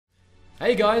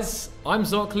Hey guys, I'm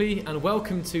Zockley and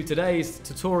welcome to today's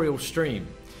tutorial stream.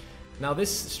 Now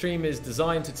this stream is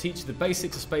designed to teach you the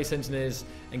basics of space engineers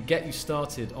and get you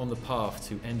started on the path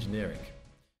to engineering.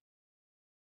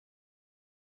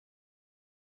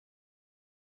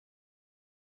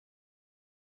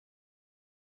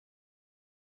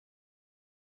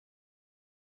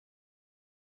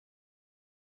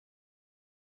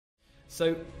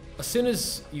 So as soon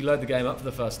as you load the game up for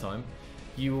the first time,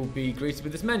 you will be greeted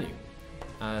with this menu.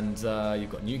 And you've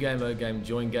got new game, mode game,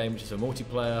 join game, which is a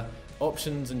multiplayer,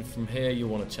 options, and from here you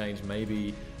want to change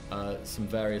maybe some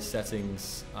various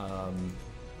settings,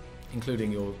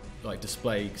 including your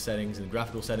display settings and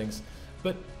graphical settings.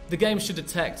 But the game should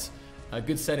detect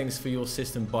good settings for your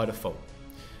system by default.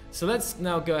 So let's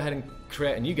now go ahead and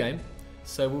create a new game.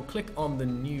 So we'll click on the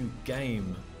new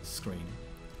game screen,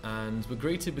 and we're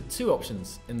greeted with two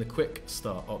options in the quick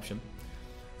start option.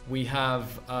 We have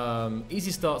easy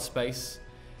start space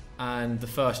and the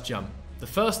first jump. The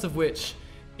first of which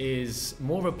is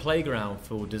more of a playground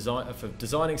for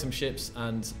designing some ships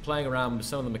and playing around with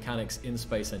some of the mechanics in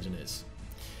Space Engineers.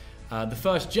 The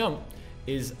first jump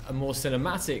is a more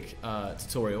cinematic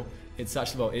tutorial. It's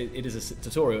actually, well, it is a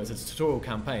tutorial. It's a tutorial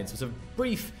campaign. So it's a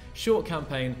brief, short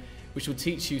campaign which will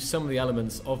teach you some of the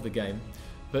elements of the game.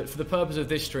 But for the purpose of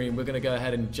this stream, we're going to go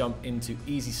ahead and jump into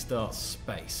easy start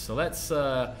space. So let's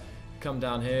come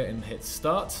down here and hit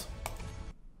start.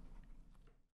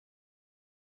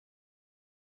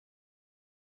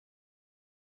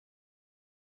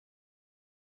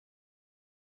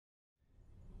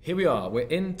 Here we are, we're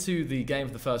into the game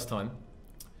for the first time.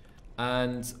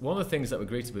 And one of the things that we're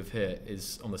greeted with here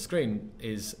is on the screen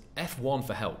is F1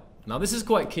 for help. Now this is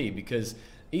quite key because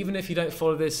even if you don't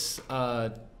follow this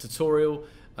tutorial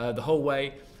the whole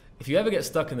way, if you ever get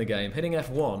stuck in the game, hitting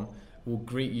F1 will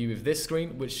greet you with this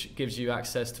screen, which gives you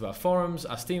access to our forums,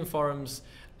 our Steam forums,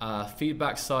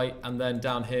 feedback site, and then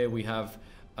down here we have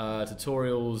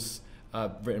tutorials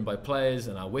written by players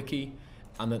and our wiki,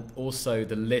 and then also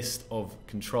the list of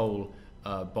control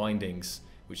bindings,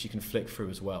 which you can flick through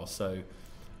as well. So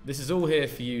this is all here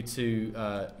for you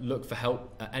to look for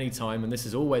help at any time, and this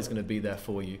is always going to be there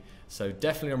for you. So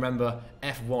definitely remember,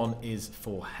 F1 is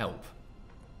for help.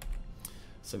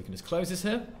 So we can just close this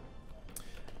here,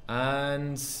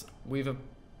 and we've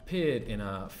appeared in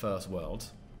our first world.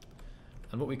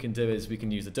 And what we can do is we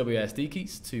can use the WASD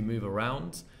keys to move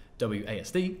around,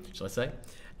 WASD, shall I say,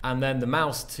 and then the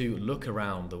mouse to look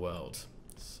around the world.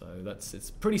 So it's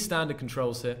pretty standard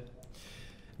controls here.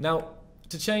 Now,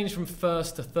 to change from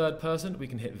first to third person, we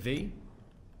can hit V.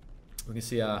 We can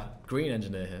see our green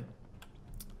engineer here.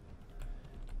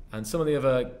 And some of the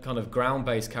other kind of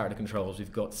ground-based character controls,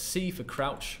 we've got C for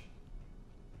crouch,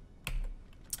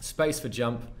 space for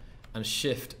jump, and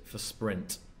shift for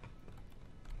sprint.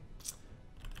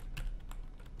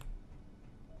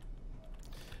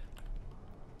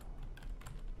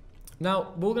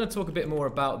 Now, we're going to talk a bit more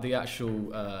about the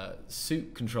actual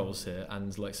suit controls here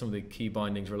and like some of the key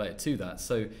bindings related to that.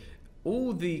 So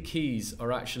all the keys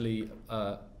are actually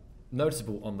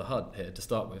noticeable on the HUD here to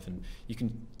start with, and you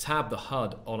can tab the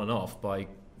HUD on and off by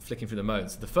flicking through the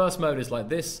modes. The first mode is like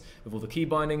this with all the key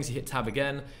bindings. You hit tab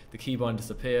again, the key bindings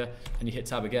disappear, and you hit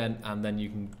tab again, and then you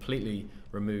can completely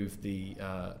remove the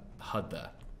HUD there.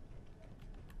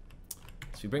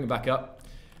 So we bring it back up.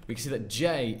 We can see that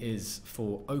J is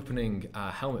for opening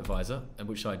our helmet visor, and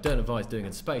which I don't advise doing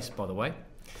in space, by the way.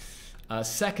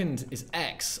 Second is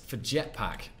X for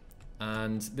jetpack,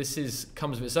 and this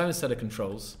comes with its own set of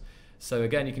controls. So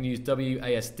again, you can use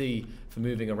WASD for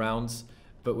moving around,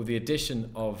 but with the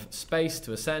addition of space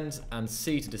to ascend and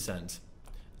C to descend,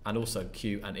 and also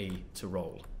Q and E to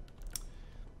roll.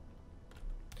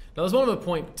 Now there's one other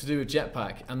point to do with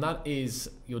jetpack, and that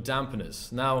is your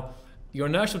dampeners. Now, your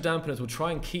inertial dampeners will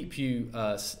try and keep you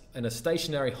in a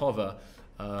stationary hover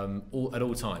at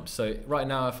all times. So right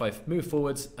now, if I move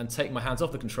forwards and take my hands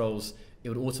off the controls, it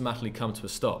would automatically come to a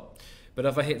stop. But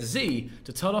if I hit Z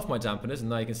to turn off my dampeners, and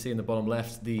now you can see in the bottom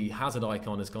left, the hazard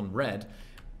icon has gone red,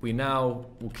 we now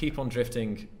will keep on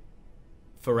drifting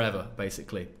forever,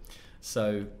 basically.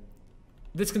 So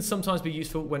this can sometimes be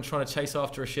useful when trying to chase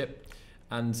after a ship.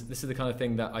 And this is the kind of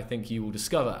thing that I think you will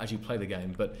discover as you play the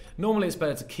game. But normally it's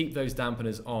better to keep those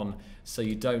dampeners on so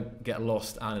you don't get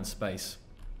lost out in space.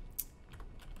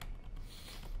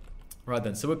 Right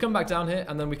then, so we'll come back down here,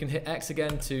 and then we can hit X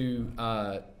again to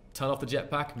turn off the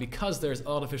jetpack. Because there's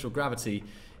artificial gravity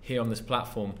here on this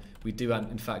platform, we do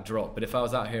in fact drop. But if I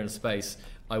was out here in space,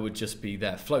 I would just be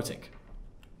there floating.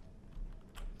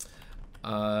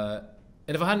 And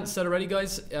if I hadn't said already,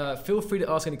 guys, feel free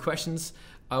to ask any questions.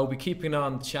 I will be keeping an eye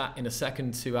on the chat in a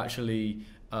second to actually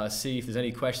see if there's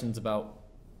any questions about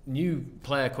new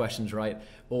player questions, right?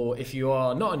 Or if you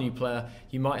are not a new player,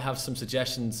 you might have some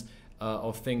suggestions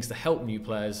of things to help new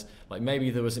players. Like maybe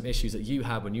there were some issues that you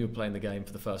had when you were playing the game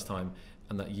for the first time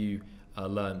and that you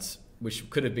learned, which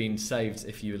could have been saved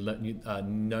if you had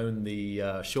known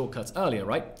the shortcuts earlier,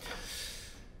 right?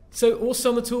 So also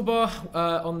on the toolbar,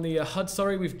 on the HUD,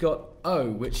 sorry, we've got O,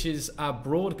 which is our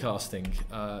broadcasting.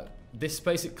 This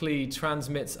basically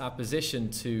transmits our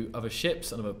position to other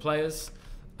ships and other players.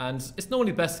 And it's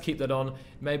normally best to keep that on.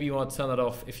 Maybe you want to turn that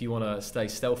off if you want to stay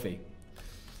stealthy.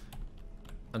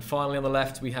 And finally on the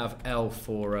left we have L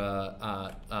for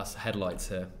our headlights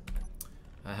here,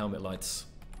 our helmet lights.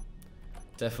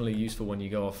 Definitely useful when you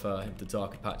go off the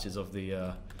darker patches of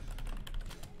the,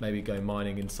 maybe go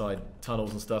mining inside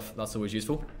tunnels and stuff. That's always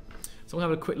useful. So we'll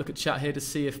have a quick look at chat here to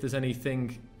see if there's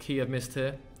anything key I've missed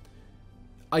here.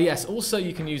 Oh yes, also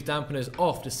you can use dampeners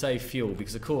off to save fuel,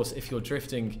 because of course if you're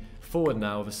drifting forward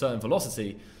now with a certain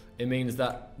velocity, it means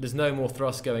that there's no more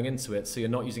thrust going into it, so you're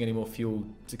not using any more fuel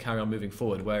to carry on moving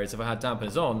forward. Whereas if I had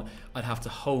dampeners on, I'd have to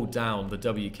hold down the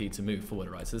W key to move forward,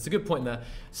 right? So it's a good point there.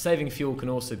 Saving fuel can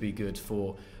also be good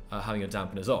for having your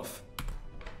dampeners off.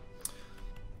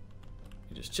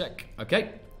 You just check.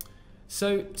 Okay.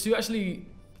 So to actually,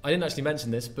 I didn't actually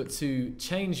mention this, but to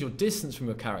change your distance from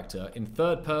your character in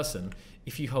third person,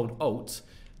 if you hold Alt,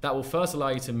 that will first allow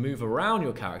you to move around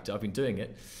your character. I've been doing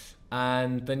it.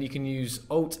 And then you can use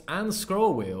Alt and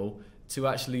scroll wheel to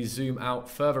actually zoom out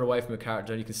further away from your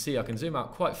character. And you can see I can zoom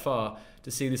out quite far to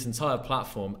see this entire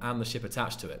platform and the ship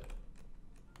attached to it.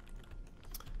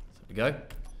 So there we go.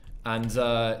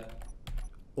 And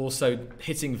also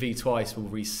hitting V twice will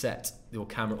reset your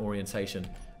camera orientation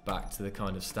back to the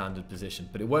kind of standard position,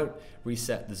 but it won't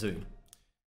reset the zoom.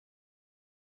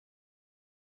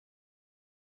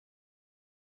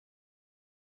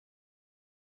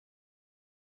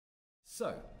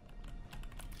 So,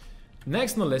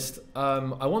 next on the list,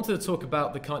 I wanted to talk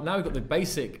about the now we've got the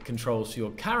basic controls for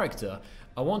your character.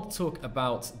 I want to talk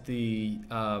about the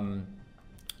kind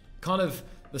of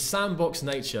the sandbox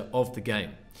nature of the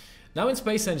game. Now in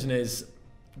Space Engineers,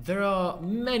 there are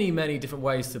many, many different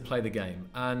ways to play the game,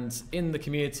 and in the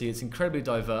community it's incredibly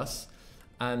diverse,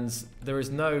 and there is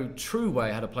no true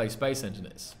way how to play Space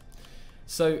Engineers.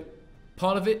 So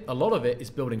part of it, a lot of it,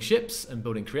 is building ships and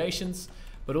building creations.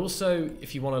 But also,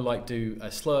 if you want to like do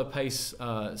a slower pace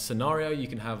scenario, you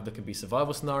can have, there can be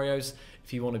survival scenarios.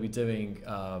 If you want to be doing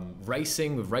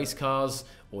racing with race cars,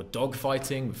 or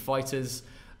dogfighting with fighters,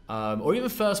 or even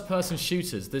first person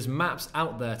shooters, there's maps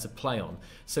out there to play on.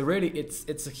 So really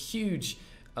it's a huge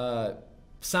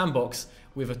sandbox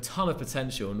with a ton of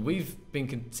potential, and we've been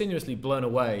continuously blown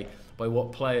away by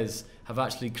what players have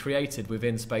actually created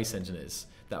within Space Engineers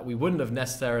that we wouldn't have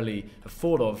necessarily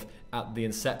thought of at the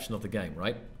inception of the game,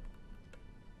 right?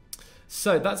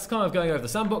 So that's kind of going over the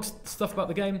sandbox stuff about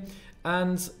the game,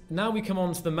 and now we come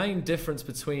on to the main difference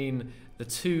between the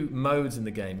two modes in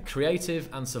the game, creative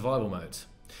and survival mode.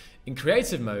 In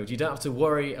creative mode, you don't have to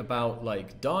worry about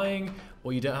like dying,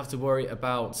 or you don't have to worry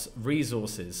about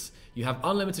resources. You have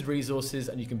unlimited resources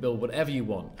and you can build whatever you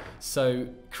want. So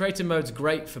creative mode's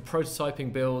great for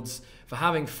prototyping builds, for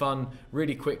having fun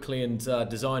really quickly and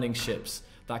designing ships,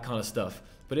 that kind of stuff.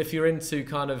 But if you're into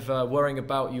kind of worrying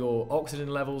about your oxygen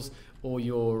levels or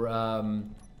your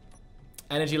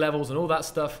energy levels and all that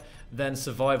stuff, then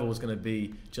survival is going to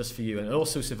be just for you. And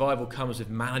also survival comes with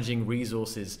managing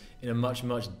resources in a much,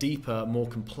 much deeper, more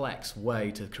complex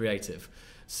way to creative.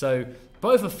 So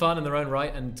both are fun in their own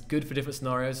right and good for different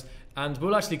scenarios. And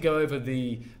we'll actually go over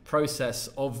the process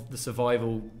of the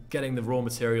survival, getting the raw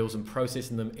materials and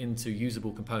processing them into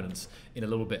usable components in a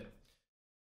little bit.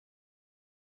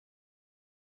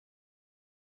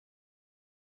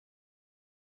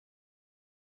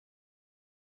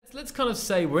 Let's kind of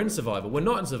say we're in survival. We're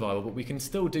not in survival, but we can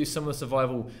still do some of the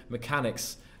survival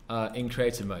mechanics in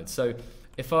creative mode. So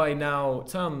if I now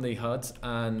turn the HUD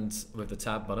and with the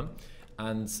tab button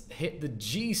and hit the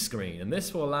G screen, and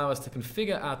this will allow us to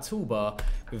configure our toolbar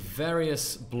with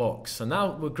various blocks. So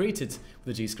now we're greeted with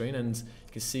the G screen, and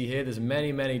you can see here there's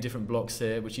many, many different blocks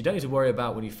here, which you don't need to worry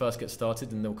about when you first get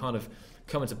started, and they'll kind of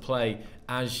come into play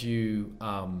as you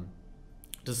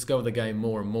discover the game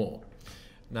more and more.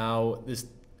 Now there's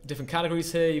different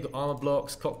categories here. You've got armor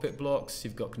blocks, cockpit blocks,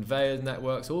 you've got conveyor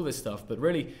networks, all this stuff, but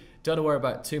really don't worry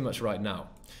about it too much right now.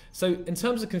 So in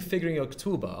terms of configuring your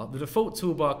toolbar, the default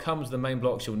toolbar comes with the main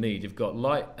blocks you'll need. You've got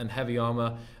light and heavy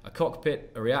armor, a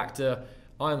cockpit, a reactor,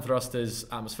 ion thrusters,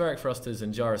 atmospheric thrusters,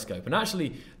 and gyroscope. And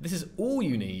actually, this is all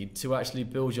you need to actually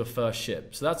build your first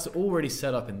ship. So that's already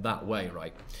set up in that way,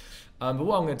 right? But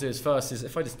what I'm going to do is first is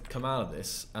if I just come out of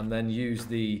this and then use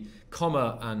the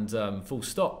comma and full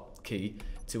stop key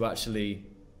to actually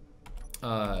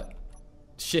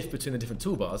shift between the different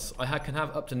toolbars, I can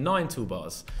have up to 9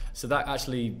 toolbars. So that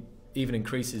actually even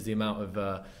increases the amount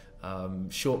of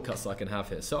shortcuts I can have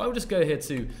here. So I will just go here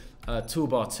to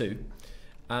toolbar 2.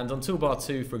 And on toolbar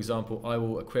 2, for example, I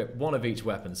will equip one of each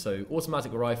weapon. So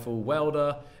automatic rifle,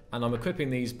 welder, and I'm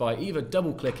equipping these by either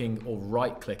double clicking or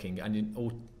right clicking.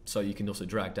 And so you can also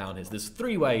drag down here. So there's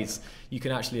 3 ways you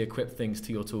can actually equip things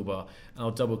to your toolbar. And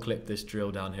I'll double click this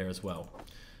drill down here as well.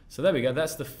 So there we go.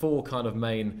 That's the 4 kind of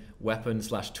main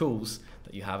weapons / tools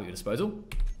that you have at your disposal.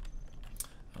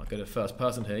 I'll go to first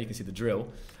person here. You can see the drill.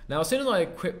 Now, as soon as I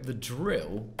equip the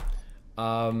drill,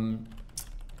 I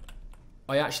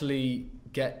actually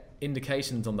get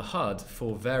indications on the HUD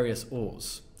for various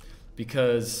ores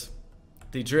because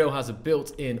the drill has a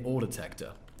built-in ore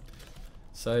detector.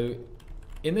 So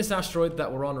in this asteroid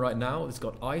that we're on right now, it's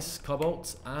got ice,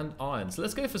 cobalt, and iron. So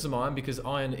let's go for some iron because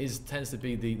iron tends to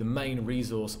be the main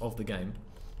resource of the game.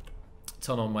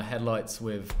 Turn on my headlights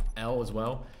with L as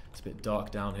well. It's a bit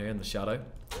dark down here in the shadow.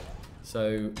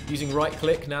 So using right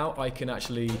click now, I can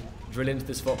actually drill into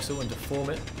this voxel and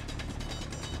deform it.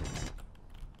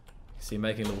 See,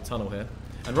 making a little tunnel here.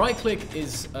 And right click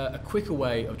is a quicker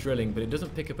way of drilling, but it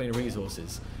doesn't pick up any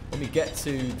resources. When we get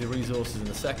to the resources in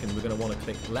a second, we're going to want to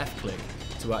click left click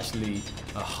to actually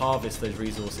harvest those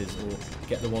resources or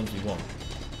get the ones we want.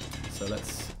 So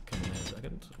let's come in here a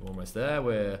second. We're almost there.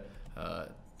 We're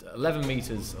 11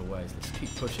 meters away, so let's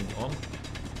keep pushing on.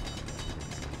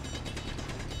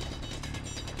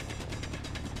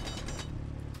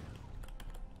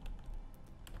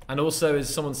 And also, as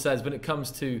someone says, when it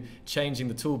comes to changing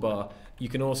the toolbar, you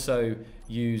can also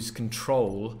use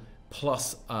Control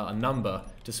plus a number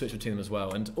to switch between them as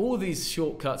well. And all these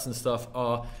shortcuts and stuff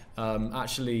are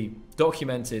actually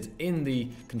documented in the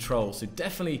controls. So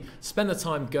definitely spend the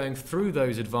time going through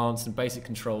those advanced and basic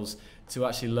controls to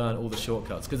actually learn all the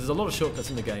shortcuts. Because there's a lot of shortcuts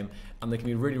in the game, and they can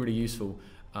be really, really useful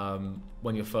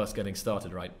when you're first getting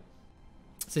started, right?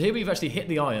 So here we've actually hit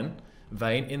the iron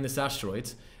vein in this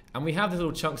asteroid. And we have these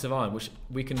little chunks of iron, which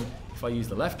we can, if I use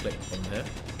the left click button here,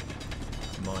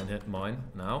 mine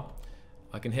now,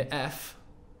 I can hit F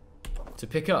to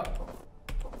pick up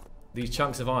these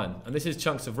chunks of iron. And this is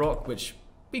chunks of rock, which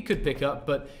we could pick up,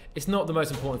 but it's not the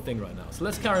most important thing right now. So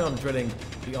let's carry on drilling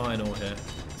the iron ore here.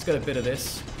 Let's get a bit of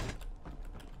this.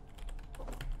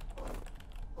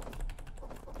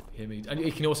 Hear me? And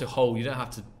you can also hold, you don't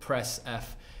have to press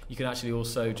F. You can actually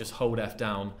also just hold F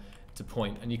down to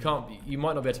point, and you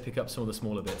might not be able to pick up some of the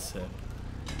smaller bits here.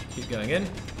 Keep going in.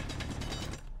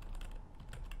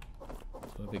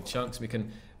 So big chunks. We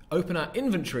can open our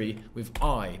inventory with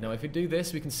I. Now if we do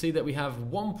this, we can see that we have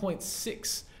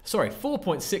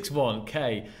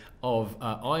 4.61k of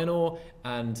iron ore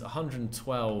and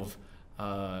 112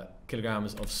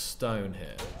 kilograms of stone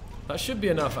here. That should be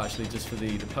enough actually, just for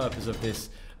the purpose of this,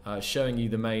 showing you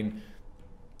the main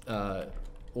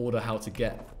order how to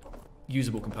get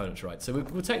usable components, right? So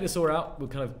we'll take this ore out, we'll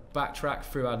kind of backtrack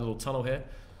through our little tunnel here,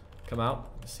 come out,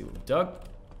 see what we've dug,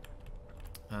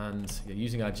 and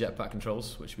using our jetpack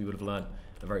controls, which we would have learned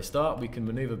at the very start, we can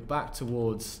maneuver back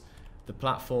towards the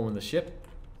platform and the ship.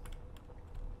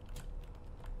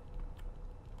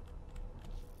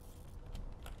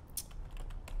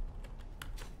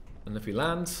 And if we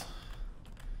land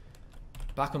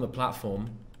back on the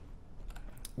platform,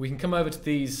 we can come over to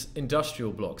these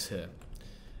industrial blocks here.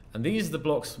 And these are the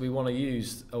blocks we want to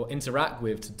use or interact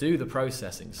with to do the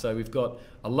processing. So we've got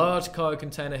a large cargo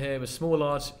container here, a small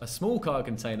cargo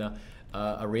container,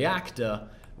 a reactor,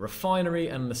 refinery,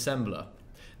 and an assembler.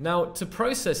 Now, to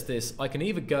process this, I can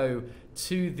either go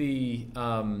to the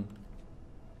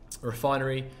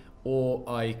refinery, or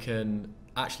I can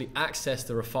actually access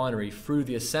the refinery through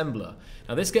the assembler.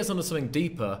 Now, this gets onto something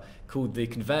deeper called the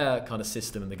conveyor kind of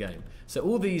system in the game. So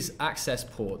all these access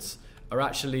ports are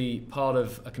actually part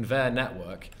of a conveyor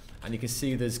network, and you can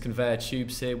see there's conveyor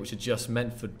tubes here which are just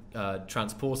meant for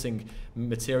transporting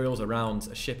materials around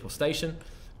a ship or station.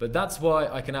 But that's why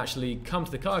I can actually come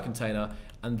to the cargo container,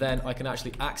 and then I can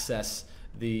actually access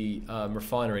the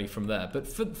refinery from there. But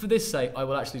for this sake, I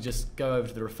will actually just go over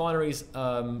to the refinery's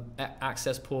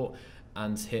access port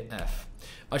and hit F.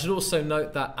 I should also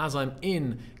note that as I'm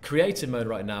in creative mode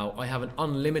right now, I have an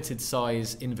unlimited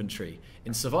size inventory.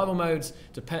 In survival modes,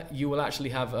 you will actually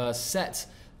have a set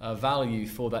value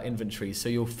for that inventory, so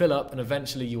you'll fill up and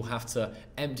eventually you'll have to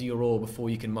empty your ore before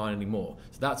you can mine anymore.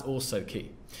 So that's also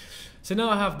key. So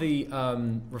now I have the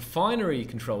refinery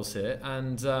controls here,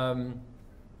 and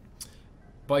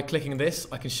by clicking this,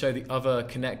 I can show the other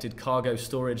connected cargo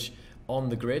storage on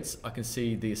the grids. I can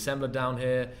see the assembler down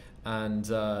here and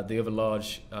the other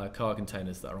large car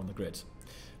containers that are on the grid.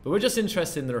 But we're just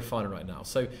interested in the refiner right now.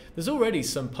 So there's already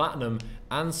some platinum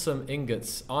and some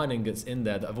ingots, iron ingots in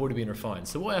there that have already been refined.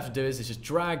 So what I have to do is just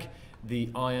drag the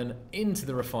iron into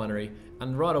the refinery,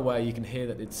 and right away you can hear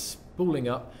that it's spooling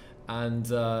up, and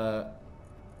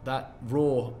that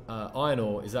raw iron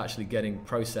ore is actually getting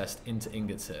processed into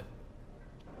ingots here.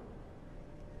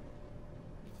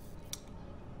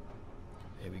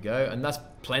 Here we go, and that's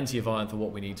plenty of iron for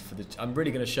what we need for the... I'm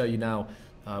really going to show you now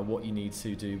what you need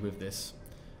to do with this.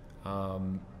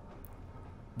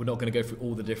 We're not going to go through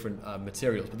all the different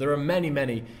materials, but there are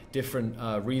many different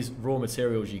raw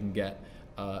materials you can get,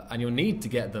 and you'll need to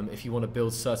get them if you want to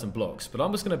build certain blocks. But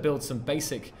I'm just going to build some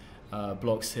basic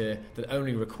blocks here that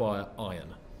only require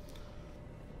iron.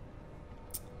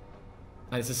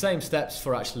 And it's the same steps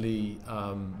for actually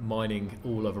mining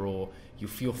all other ore.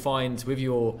 You'll find with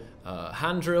your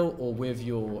hand drill or with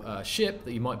your ship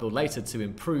that you might build later to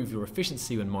improve your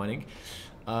efficiency when mining,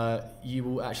 you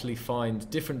will actually find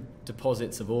different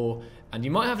deposits of ore, and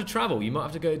you might have to travel. You might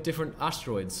have to go to different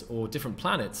asteroids or different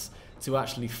planets to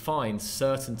actually find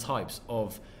certain types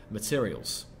of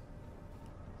materials.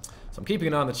 So I'm keeping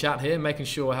an eye on the chat here, making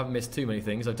sure I haven't missed too many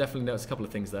things. I've definitely noticed a couple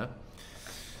of things there.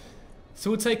 So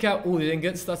we'll take out all the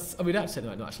ingots. We don't have to take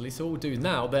them out actually. So what we'll do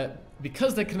now,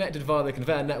 because they're connected via the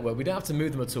conveyor network, we don't have to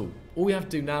move them at all. All we have to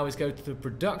do now is go to the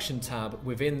production tab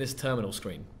within this terminal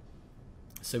screen.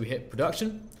 So we hit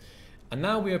production, and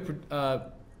now we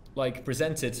are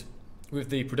presented with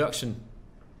the production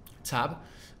tab,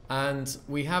 and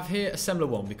we have here assembler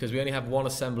 1 because we only have one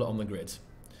assembler on the grid,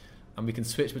 and we can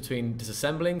switch between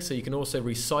disassembling, so you can also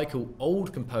recycle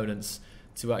old components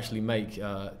to actually make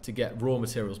to get raw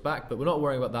materials back, but we're not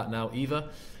worrying about that now either.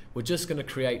 We're just going to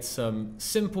create some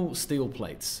simple steel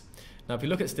plates. Now if you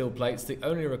look at steel plates, they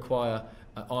only require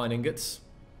iron ingots,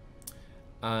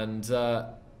 and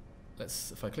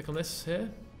if I click on this here,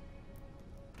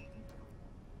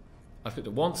 I've clicked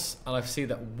it once and I see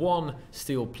that one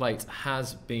steel plate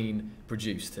has been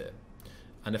produced here.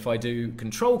 And if I do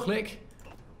control click,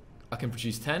 I can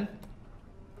produce 10,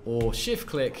 or shift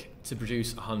click to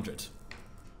produce 100.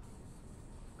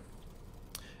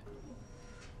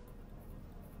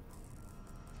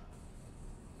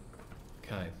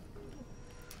 Okay.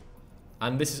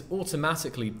 And this is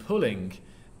automatically pulling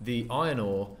the iron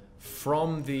ore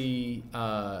from the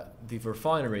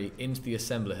refinery into the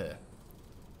assembler here.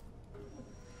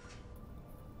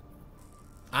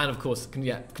 And of course,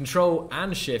 control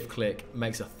and shift click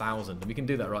makes 1,000. And we can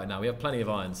do that right now. We have plenty of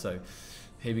iron. So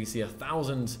here we can see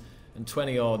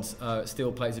 1,020 odd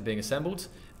steel plates are being assembled,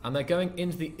 and they're going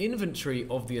into the inventory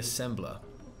of the assembler.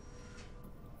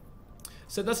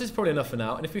 So this is probably enough for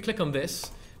now. And if we click on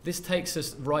this, this takes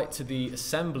us right to the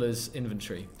assembler's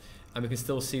inventory. And we can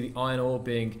still see the iron ore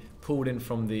being pulled in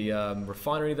from the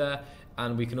refinery there,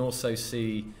 and we can also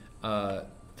see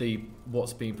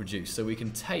what's being produced. So we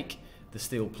can take the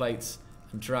steel plates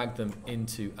and drag them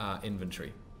into our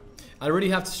inventory. I really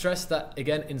have to stress that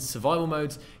again, in survival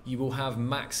modes, you will have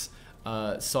max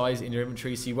size in your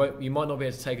inventory, so you might not be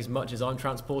able to take as much as I'm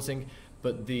transporting,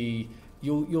 but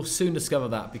you'll soon discover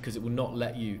that, because it will not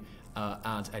let you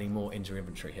add any more into your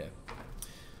inventory here.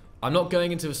 I'm not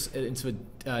going into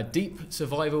a deep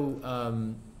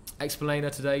survival explainer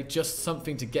today, just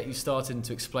something to get you started and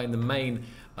to explain the main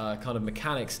kind of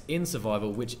mechanics in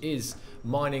survival, which is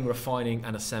mining, refining,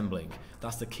 and assembling.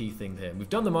 That's the key thing here. We've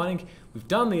done the mining, we've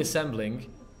done the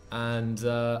assembling, and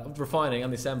refining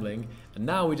and the assembling, and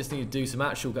now we just need to do some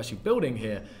actual building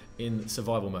here in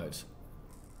survival mode.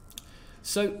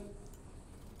 So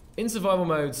in survival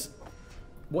modes,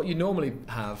 what you normally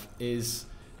have is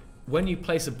when you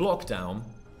place a block down,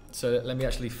 so let me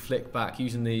actually flick back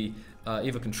using the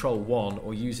either control 1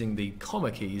 or using the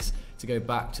comma keys to go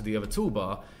back to the other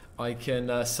toolbar. I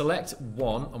can select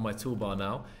 1 on my toolbar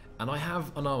now, and I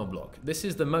have an armor block. This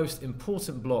is the most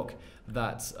important block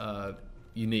that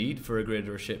you need for a grid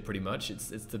or a ship, pretty much. It's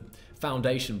the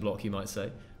foundation block, you might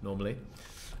say, normally.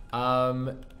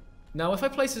 Now if I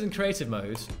place it in creative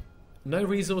mode, no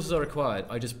resources are required,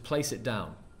 I just place it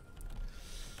down.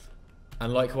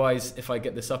 And likewise, if I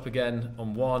get this up again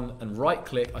on 1 and right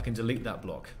click, I can delete that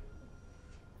block.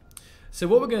 So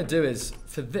what we're going to do is,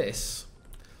 for this,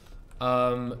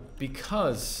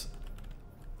 because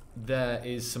there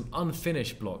is some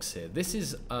unfinished blocks here, this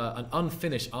is an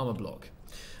unfinished armor block.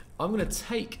 I'm going to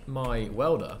take my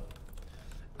welder,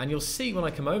 and you'll see when I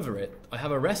come over it, I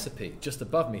have a recipe just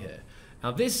above me here.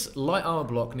 Now this light armor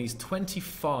block needs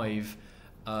 25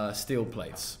 steel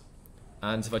plates.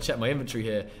 And if I check my inventory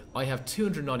here, I have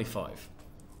 295.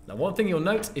 Now one thing you'll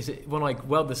note is when I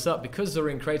weld this up, because they're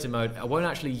in creator mode, I won't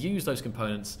actually use those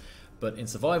components, but in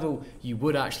survival you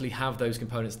would actually have those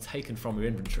components taken from your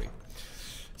inventory.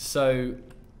 So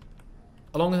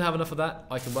as long as I have enough of that,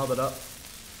 I can weld it up,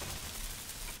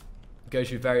 go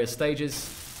through various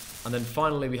stages, and then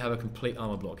finally we have a complete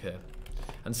armor block here.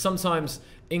 And sometimes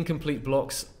incomplete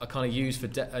blocks are kind of used for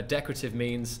decorative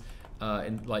means,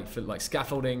 for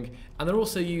scaffolding, and they're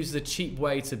also used as a cheap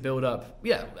way to build up,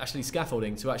 actually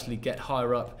scaffolding, to actually get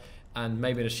higher up. And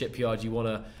maybe in a shipyard you want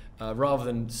to, rather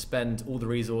than spend all the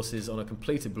resources on a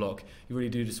completed block, you really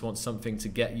do just want something to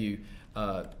get you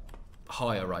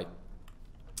higher, right?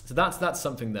 So that's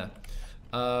something there.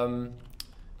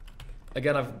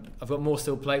 Again, I've got more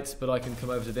steel plates, but I can come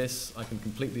over to this. I can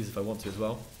complete these if I want to as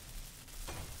well.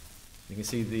 You can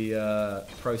see the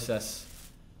process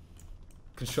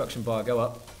construction bar go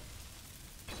up.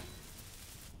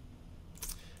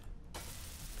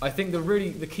 I think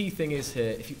the key thing is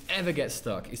here, if you ever get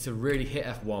stuck, is to really hit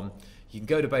F1. You can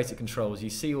go to basic controls. You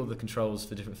see all the controls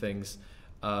for different things.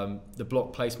 The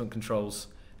block placement controls.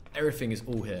 Everything is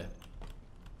all here.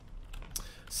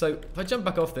 So if I jump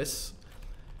back off this,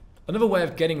 another way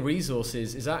of getting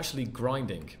resources is actually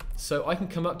grinding. So I can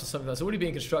come up to something that's already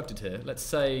being constructed here. Let's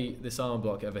say this iron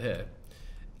block over here.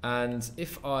 And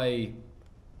if I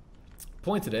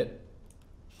pointed it,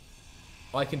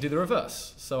 I can do the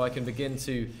reverse. So I can begin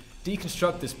to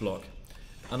deconstruct this block.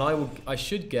 And I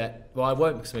should get, well, I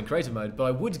won't because I'm in creator mode, but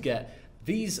I would get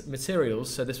these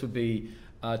materials. So this would be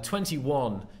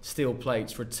 21 steel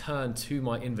plates returned to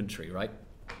my inventory, right?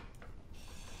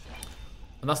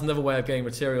 And that's another way of getting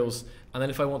materials. And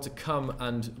then if I want to come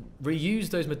and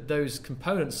reuse those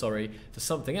components, for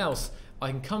something else, I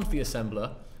can come to the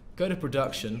assembler, go to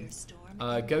production,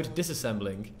 go to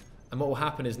disassembling, and what will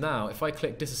happen is now, if I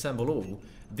click disassemble all,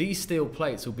 these steel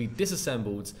plates will be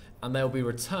disassembled and they'll be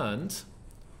returned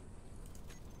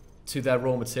to their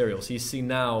raw material. So you see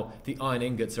now the iron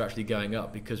ingots are actually going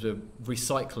up because we're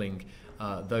recycling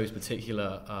those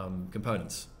particular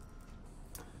components.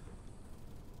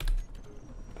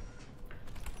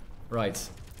 Right,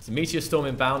 it's a meteor storm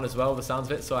inbound as well, the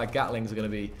sounds of it, so our Gatlings are going to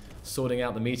be sorting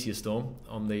out the meteor storm.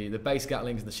 On the base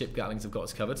Gatlings and the ship Gatlings have got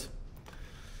us covered.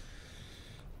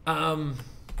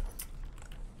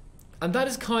 And that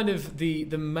is kind of the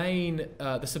main,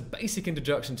 that's a basic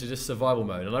introduction to just survival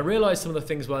mode. And I realized some of the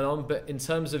things went on, but in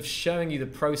terms of showing you the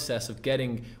process of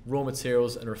getting raw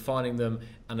materials and refining them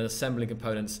and then assembling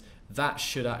components, that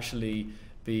should actually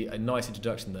be a nice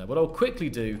introduction there. What I'll quickly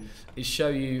do is show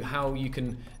you how you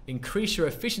can increase your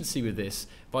efficiency with this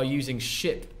by using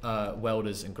ship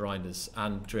welders and grinders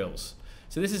and drills.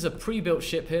 So this is a pre-built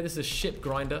ship here. This is a ship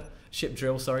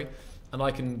drill, sorry. And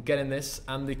I can get in this,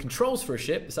 and the controls for a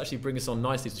ship, this actually brings us on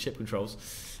nicely to ship controls.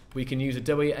 We can use a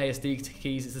WASD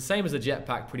keys. It's the same as a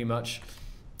jetpack pretty much.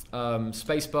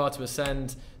 Spacebar to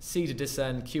ascend, C to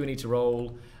descend, Q and E to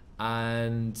roll,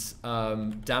 and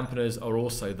dampeners are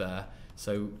also there.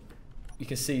 So you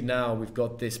can see now we've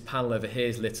got this panel over here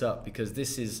is lit up because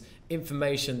this is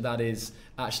information that is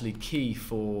actually key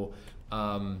for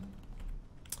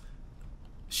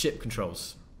ship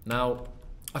controls. Now,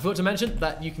 I forgot to mention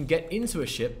that you can get into a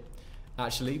ship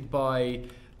actually by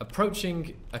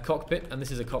approaching a cockpit, and this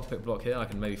is a cockpit block here. I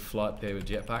can maybe fly up here with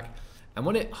jetpack, and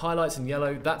when it highlights in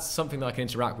yellow, that's something that I can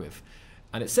interact with.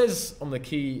 And it says on the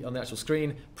key on the actual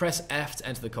screen, press F to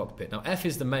enter the cockpit. Now F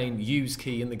is the main use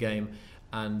key in the game,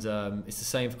 and it's the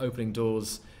same for opening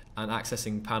doors and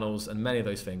accessing panels and many of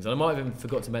those things. And I might have even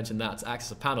forgot to mention that to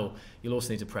access a panel, you'll also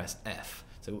need to press F.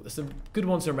 So it's a good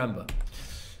one to remember.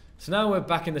 So now we're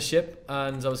back in the ship,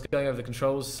 and I was going over the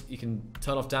controls. You can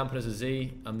turn off dampeners with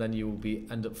Z, and then you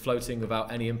will end up floating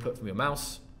without any input from your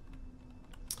mouse.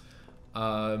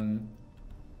 You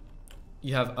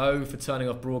have O for turning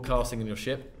off broadcasting in your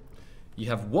ship. You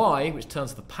have Y, which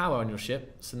turns the power on your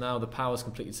ship. So now the power is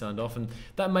completely turned off, and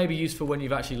that may be useful when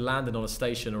you've actually landed on a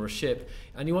station or a ship,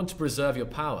 and you want to preserve your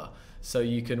power. So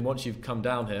you can, once you've come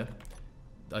down here,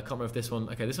 I can't remember if this one,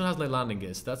 okay, this one has no landing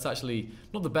gears. That's actually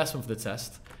not the best one for the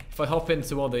test. If I hop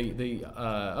into one of the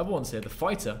other ones here, the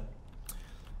fighter,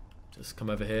 just come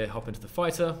over here, hop into the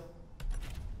fighter,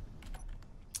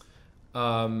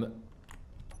 and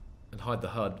hide the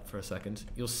HUD for a second.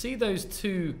 You'll see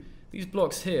these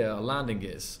blocks here are landing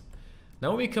gears. Now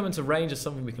when we come into range of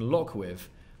something we can lock with,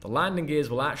 the landing gears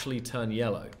will actually turn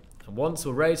yellow. And once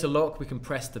we're ready to lock, we can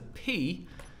press the P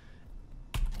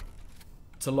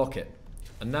to lock it.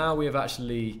 And now we have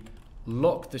actually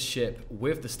locked the ship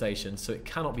with the station, so it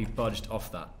cannot be budged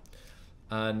off that.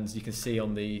 And you can see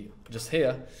on just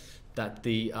here that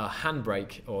the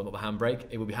handbrake, or not the handbrake,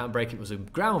 it would be handbrake, it was a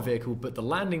ground vehicle, but the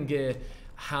landing gear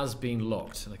has been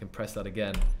locked, and I can press that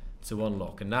again to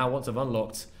unlock. And now once I've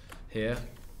unlocked here,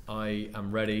 I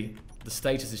am ready. The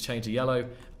status is changed to yellow,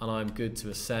 and I'm good to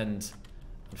ascend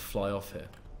and fly off here.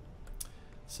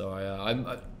 So I'm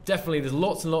definitely, there's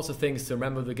lots and lots of things to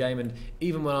remember with the game, and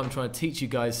even when I'm trying to teach you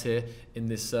guys here in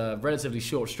this relatively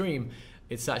short stream,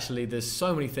 it's actually, there's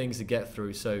so many things to get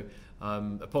through. So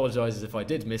apologise if I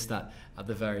did miss that at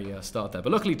the very start there.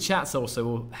 But luckily chat's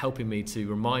also helping me to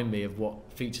remind me of what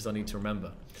features I need to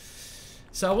remember.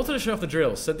 So I wanted to show off the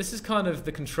drill. So this is kind of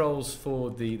the controls for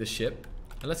the ship.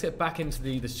 And let's get back into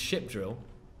the ship drill.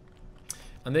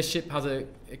 And this ship has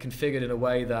it configured in a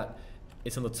way that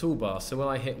it's on the toolbar. So when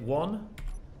I hit 1,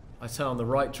 I turn on the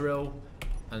right drill,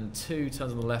 and 2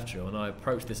 turns on the left drill. And I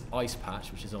approach this ice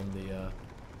patch, which is on the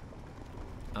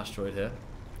asteroid here.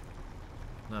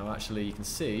 Now actually you can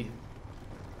see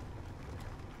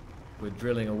we're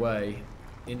drilling away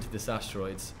into this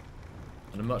asteroid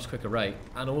at a much quicker rate,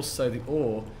 and also the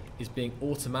ore is being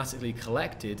automatically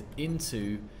collected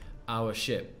into our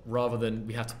ship rather than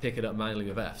we have to pick it up manually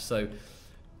with F. So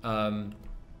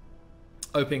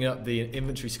opening up the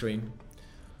inventory screen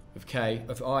with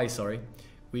I,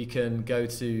 we can go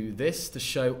to this to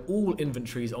show all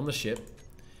inventories on the ship,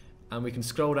 and we can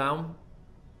scroll down,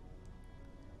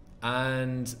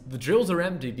 and the drills are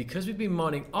empty because we've been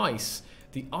mining ice.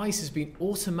 The ice has been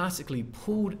automatically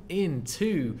pulled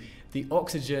into the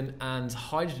oxygen and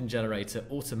hydrogen generator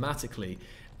automatically,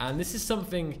 and this is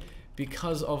something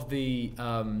because of the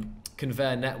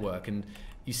conveyor network. And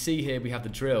you see here we have the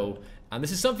drill, and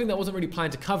this is something that wasn't really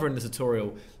planned to cover in the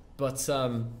tutorial, but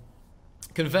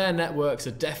conveyor networks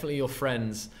are definitely your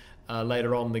friends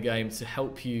later on in the game to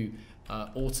help you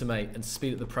automate and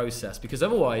speed up the process, because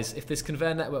otherwise, if this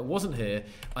conveyor network wasn't here,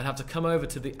 I'd have to come over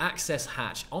to the access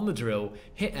hatch on the drill,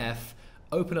 hit F,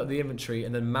 open up the inventory,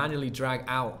 and then manually drag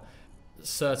out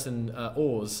certain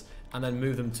ores and then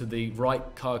move them to the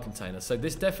right cargo container. So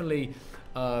this definitely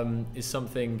is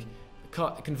something,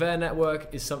 conveyor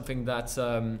network is something that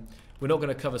we're not going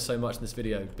to cover so much in this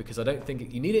video, because I don't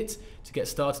think you need it to get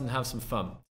started and have some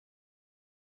fun.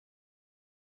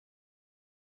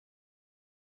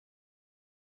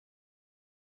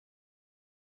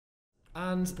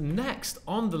 And next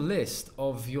on the list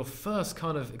of your first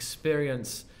kind of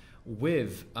experience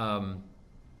with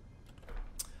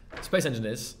space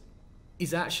engineers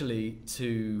is actually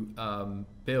to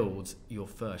build your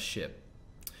first ship.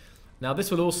 Now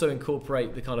this will also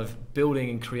incorporate the kind of building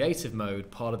in creative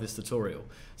mode part of this tutorial.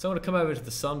 So I'm going to come over to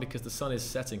the sun because the sun is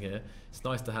setting here. It's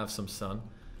nice to have some sun,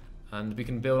 and we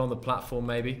can build on the platform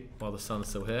maybe while the sun's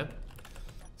still here.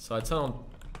 So I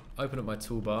open up my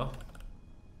toolbar.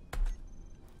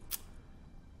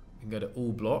 We can go to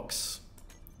all blocks,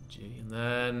 G, and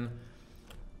then,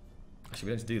 actually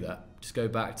we don't have to do that. Just go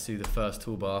back to the first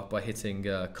toolbar by hitting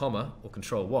comma or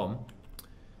control 1.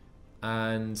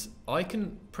 And I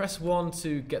can press 1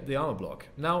 to get the armor block.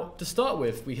 Now to start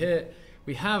with, we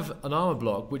have an armor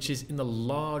block which is in the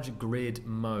large grid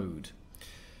mode.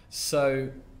 So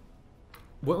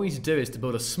what we need to do is to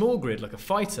build a small grid like a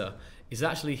fighter is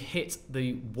actually hit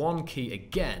the 1 key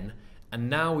again, and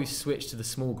now we've switched to the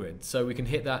small grid. So we can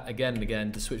hit that again and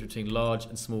again to switch between large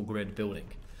and small grid building.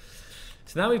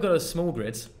 So now we've got a small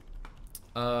grid.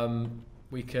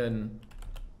 We can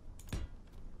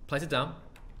place it down,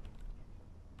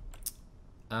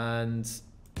 and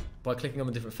by clicking on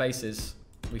the different faces,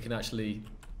 we can actually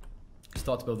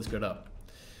start to build this grid up.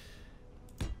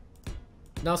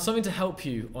 Now, something to help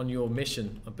you on your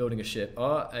mission of building a ship.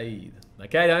 Okay,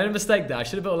 I made a mistake there. I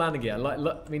should have built a landing gear.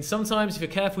 I mean, sometimes if you're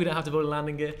careful, you don't have to build a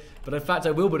landing gear. But in fact,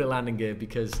 I will build a landing gear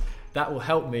because that will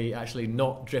help me actually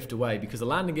not drift away, because the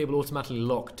landing gear will automatically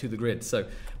lock to the grid. So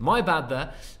my bad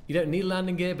there. You don't need a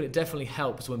landing gear, but it definitely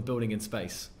helps when building in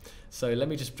space. So let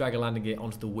me just drag a landing gear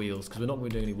onto the wheels, because we're not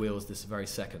going to be doing any wheels this very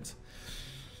second.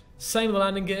 Same with the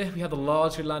landing gear. We have the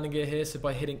large grid landing gear here. So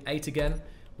by hitting 8 again,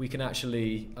 we can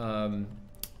actually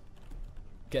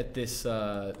get this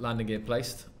landing gear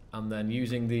placed, and then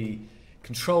using the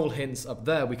control hints up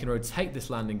there, we can rotate this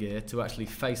landing gear to actually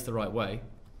face the right way.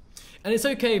 And it's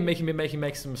okay making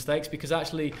some mistakes, because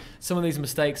actually some of these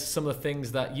mistakes, some of the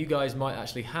things that you guys might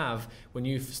actually have when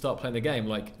you start playing the game,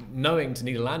 like knowing to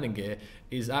need a landing gear,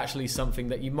 is actually something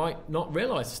that you might not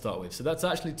realize to start with. So that's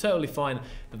actually totally fine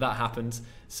that that happens.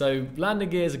 So landing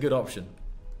gear is a good option.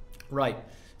 Right,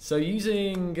 so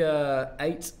using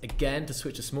 8 again to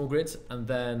switch to small grids, and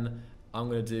then I'm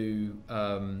going to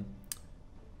do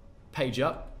page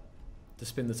up to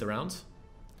spin this around.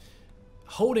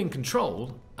 Holding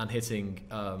control and hitting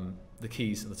the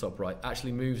keys in the top right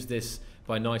actually moves this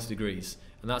by 90 degrees,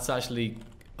 and that's actually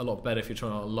a lot better if you're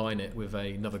trying to align it with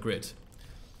another grid.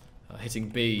 hitting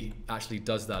B actually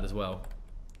does that as well.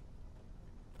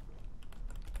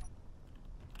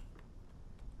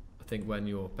 I think when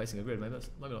you're placing a grid, maybe that's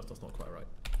not quite right.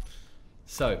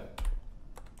 So,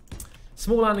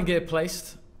 small landing gear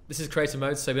placed. This is creator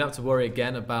mode, so we don't have to worry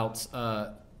again about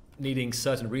needing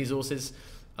certain resources.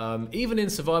 Even in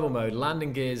survival mode,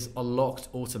 landing gears are locked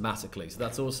automatically, so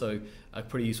that's also a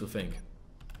pretty useful thing.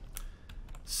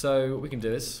 So what we can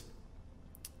do is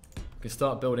we can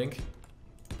start building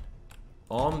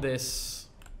on this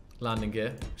landing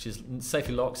gear, which is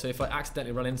safely locked, so if I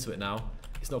accidentally run into it now,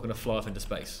 it's not going to fly off into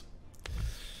space.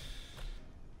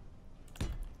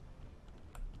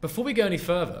 Before we go any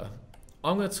further,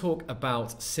 I'm going to talk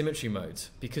about symmetry mode,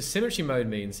 because symmetry mode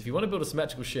means if you want to build a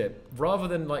symmetrical ship, rather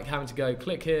than like having to go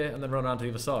click here and then run around to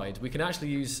the other side, we can actually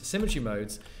use symmetry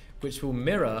modes which will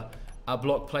mirror our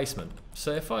block placement.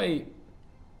 So if I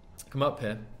come up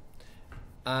here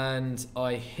and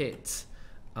I hit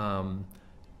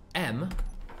M,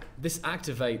 this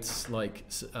activates like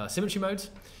symmetry mode,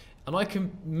 and I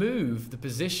can move the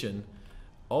position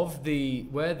of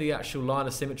where the actual line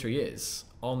of symmetry is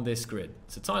on this grid.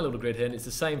 It's a tiny little grid here, and it's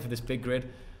the same for this big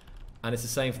grid, and it's the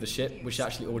same for the ship, which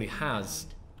actually already has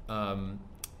a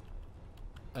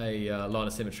line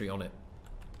of symmetry on it.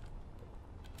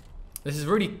 This is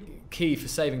really key for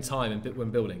saving time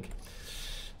when building.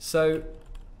 So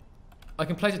I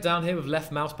can place it down here with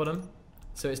left mouse button,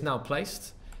 so it's now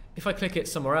placed. If I click it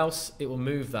somewhere else, it will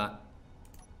move that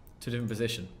to a different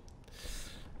position.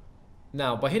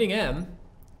 Now, by hitting M,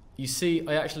 you see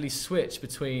I actually switch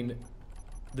between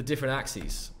the different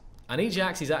axes, and each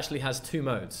axis actually has two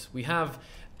modes. We have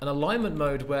an alignment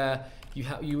mode where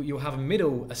you'll have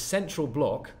a central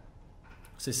block.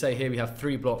 So say here we have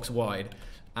 3 blocks wide,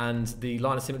 and the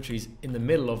line of symmetry is in the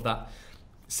middle of that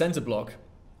center block,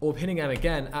 or hitting M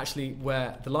again, actually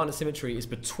where the line of symmetry is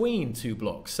between 2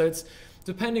 blocks. So it's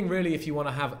depending really if you want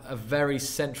to have a very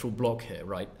central block here,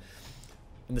 right?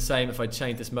 And the same if I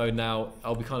change this mode now,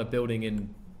 I'll be kind of building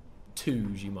in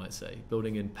twos, you might say,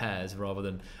 building in pairs rather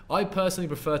than... I personally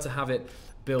prefer to have it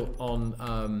built on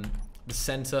the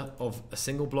center of a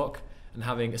single block, and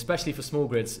having, especially for small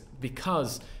grids,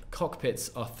 because cockpits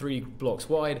are 3 blocks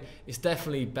wide, it's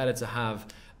definitely better to have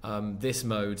this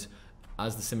mode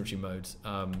as the symmetry mode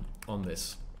on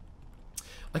this.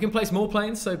 I can place more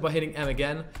planes, so by hitting M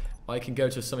again, I can go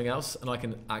to something else and I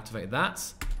can activate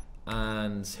that,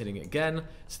 and hitting it again.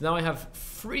 So now I have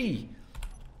 3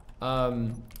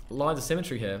 lines of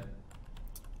symmetry here,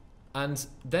 and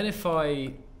then if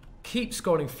I keep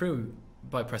scrolling through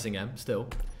by pressing M still,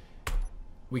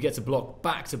 we get to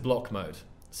back to block mode.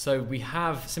 So we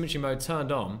have symmetry mode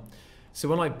turned on, so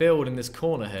when I build in this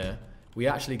corner here, we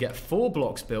actually get 4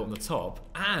 blocks built on the top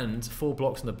and 4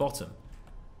 blocks on the bottom.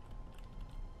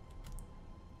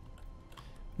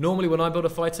 Normally when I build a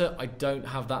fighter, I don't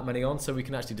have that many on, so we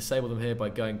can actually disable them here by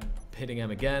hitting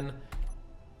M again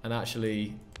and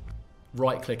actually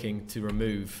right-clicking to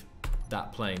remove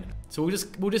that plane. So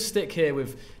we'll just stick here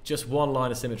with just one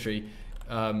line of symmetry,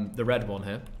 the red one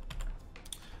here.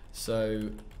 So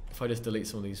if I just delete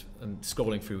some of these and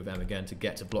scrolling through with M again to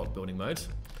get to block building mode.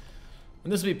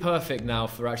 And this will be perfect now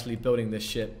for actually building this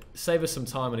ship. Save us some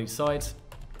time on each side.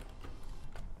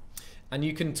 And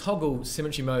you can toggle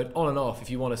symmetry mode on and off if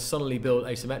you want to suddenly build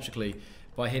asymmetrically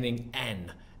by hitting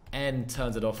N. N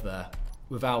turns it off there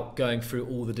without going through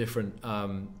all the different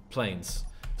planes.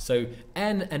 So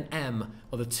N and M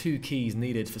are the 2 keys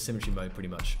needed for symmetry mode pretty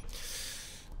much.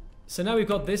 So now we've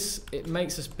got this, it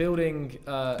makes us building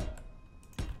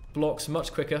blocks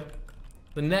much quicker.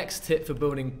 The next tip for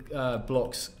building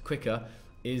blocks quicker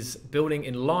is building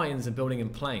in lines and building in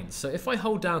planes. So if I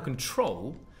hold down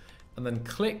Control and then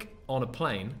click on a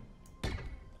plane,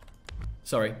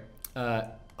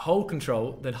 hold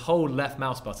Control, then hold left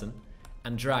mouse button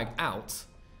and drag out,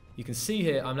 you can see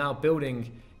here I'm now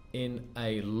building in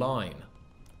a line.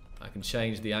 I can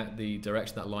change the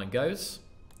direction that line goes.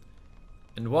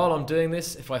 And while I'm doing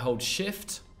this, if I hold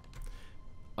Shift,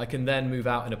 I can then move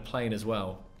out in a plane as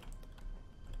well.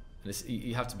 And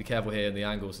you have to be careful here in the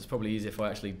angles. It's probably easier if I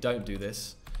actually don't do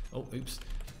this. Oh, oops.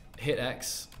 Hit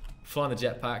X, fly in the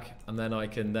jetpack, and then I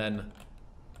can then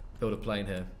build a plane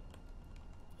here.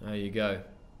 There you go.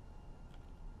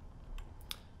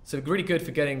 So really good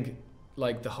for getting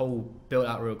like the whole built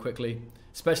out real quickly,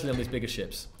 especially on these bigger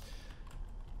ships.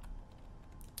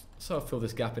 So I'll fill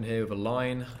this gap in here with a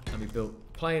line, and we built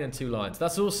a plane and 2 lines.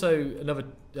 That's also another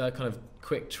kind of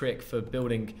quick trick for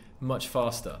building much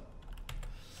faster.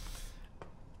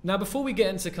 Now before we get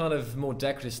into kind of more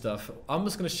decorative stuff, I'm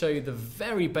just going to show you the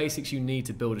very basics you need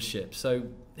to build a ship. So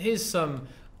here's the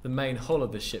main hull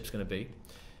of this ship's going to be.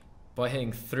 by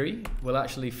hitting 3, we'll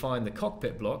actually find the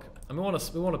cockpit block, and we want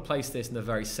to place this in the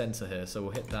very center here. So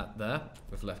we'll hit that there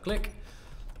with left click.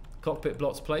 Cockpit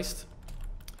block's placed.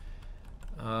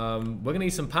 We're going to need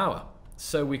some power,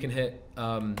 so we can hit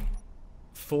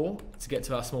 4 to get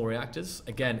to our small reactors.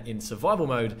 Again, in survival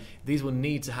mode, these will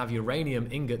need to have uranium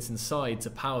ingots inside to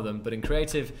power them, but in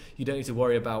creative, you don't need to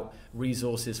worry about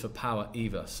resources for power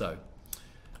either. So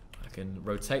I can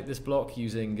rotate this block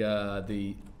using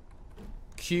the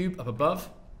cube up above.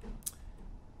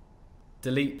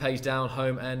 Delete, page down,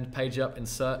 home, end, page up,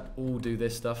 insert, all do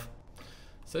this stuff.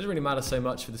 So it doesn't really matter so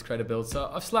much for this creative build. So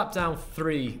I've slapped down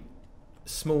 3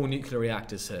 small nuclear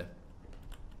reactors here.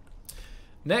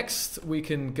 Next, we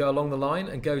can go along the line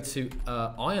and go to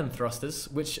ion thrusters,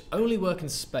 which only work in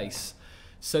space.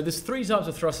 So there's 3 types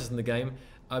of thrusters in the game.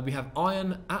 We have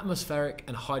ion, atmospheric,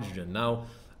 and hydrogen. Now,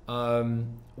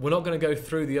 we're not going to go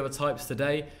through the other types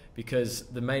today because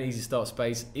the main easy start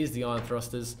space is the ion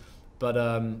thrusters. But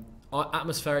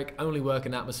atmospheric only work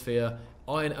in atmosphere,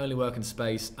 ion only work in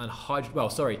space, and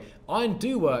ion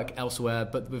do work elsewhere,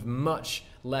 but with much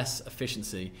less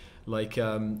efficiency. Like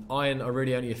iron are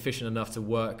really only efficient enough to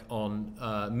work on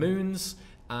moons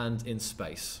and in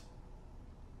space.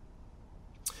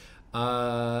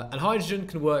 And hydrogen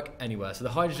can work anywhere. So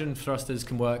the hydrogen thrusters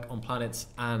can work on planets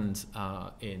and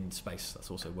in space. That's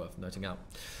also worth noting out.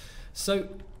 So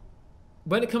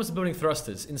when it comes to building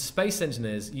thrusters, in Space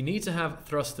Engineers, you need to have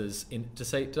thrusters in,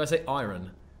 did I say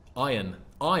iron? Ion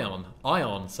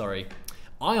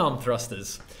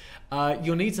thrusters.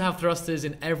 You'll need to have thrusters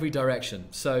in every direction.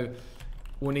 So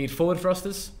we'll need forward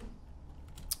thrusters,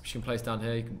 which you can place down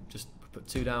here. You can just put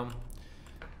 2 down.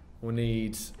 We'll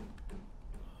need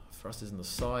thrusters on the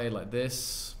side like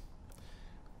this.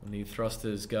 We'll need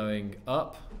thrusters going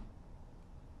up.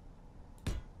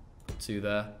 Put 2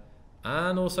 there.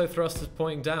 And also thrusters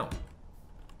pointing down.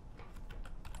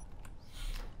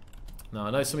 Now,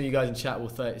 I know some of you guys in chat will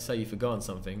say you've forgotten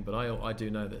something, but I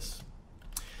do know this.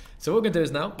 So what we're going to do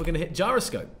is now, we're going to hit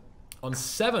gyroscope on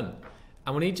 7.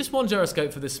 And we need just 1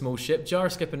 gyroscope for this small ship.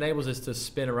 Gyroscope enables us to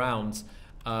spin around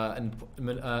and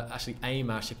actually aim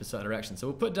our ship in a certain direction. So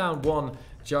we'll put down 1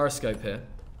 gyroscope here.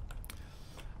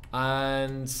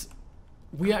 And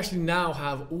we actually now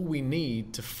have all we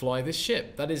need to fly this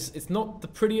ship. That is, it's not the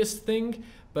prettiest thing,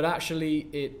 but actually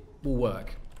it will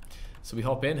work. So we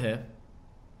hop in here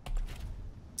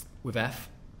with F,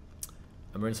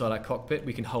 and we're inside our cockpit.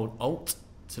 We can hold Alt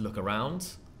to look around.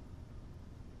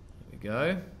 There we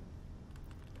go.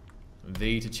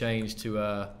 V to change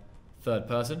to third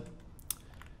person.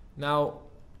 Now,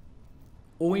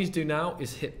 all we need to do now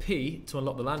is hit P to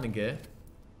unlock the landing gear,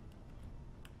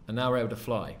 and now we're able to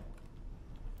fly.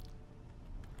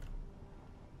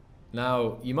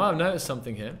 Now, you might have noticed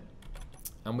something here,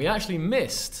 and we actually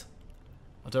missed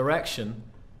a direction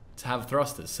to have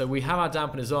thrusters. So we have our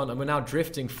dampeners on, and we're now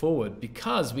drifting forward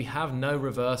because we have no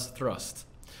reverse thrust.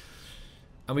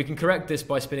 And we can correct this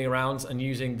by spinning around and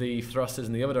using the thrusters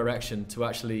in the other direction to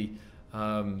actually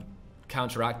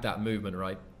counteract that movement,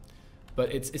 right?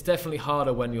 But it's definitely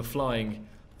harder when you're flying.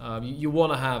 You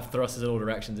want to have thrusters in all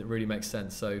directions. It really makes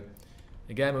sense. So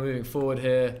again, we're moving forward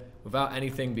here without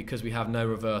anything because we have no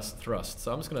reverse thrust.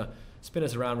 So I'm just going to spin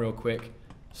us around real quick,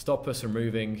 stop us from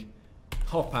moving,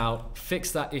 hop out,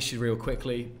 fix that issue real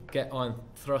quickly, get ion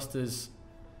thrusters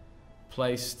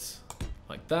placed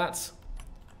like that.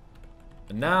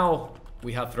 And now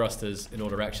we have thrusters in all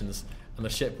directions, and the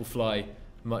ship will fly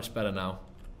much better now.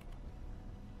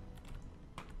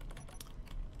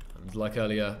 And like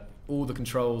earlier, all the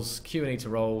controls, Q and E to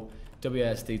roll,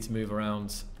 WASD to move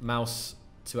around, mouse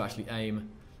to actually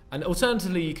aim. And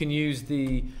alternatively, you can use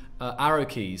the arrow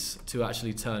keys to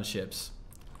actually turn ships.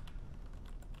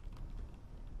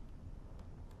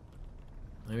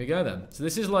 There we go then. So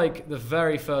this is like the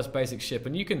very first basic ship,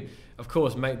 and you can, of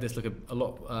course, make this look a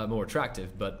lot more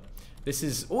attractive, but this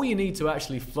is all you need to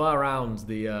actually fly around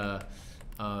the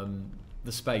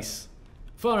space.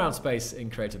 Fly around space in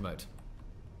creative mode.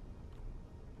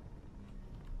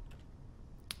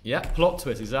 Yeah, plot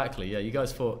twist, exactly. Yeah, you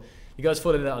guys thought I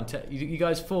did that on you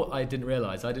guys thought I didn't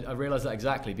realize. I realized that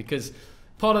exactly because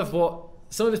part of what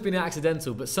some of it's been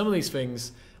accidental, but some of these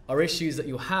things are issues that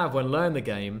you'll have when learning the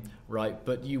game, right?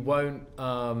 But you won't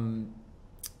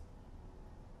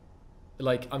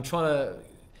like I'm trying to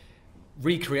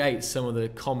recreate some of the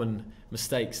common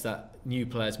mistakes that new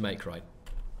players make, right?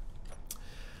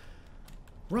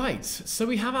 Right, so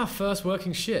we have our first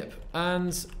working ship,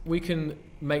 and we can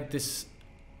make this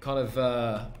kind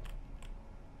of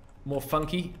more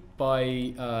funky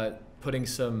by putting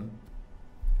some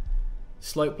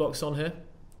slope blocks on here.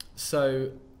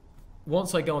 So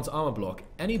once I go onto armor block,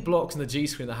 any blocks in the G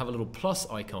screen that have a little plus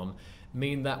icon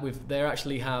mean that they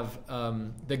actually have,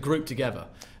 they're grouped together.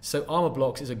 So armor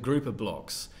blocks is a group of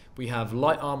blocks. We have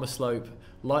light armor slope,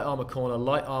 light armor corner,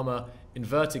 light armor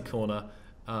inverted corner.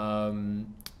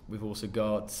 We've also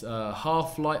got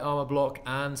half light armor block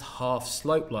and half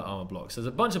slope light armor block. So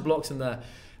there's a bunch of blocks in there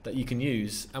that you can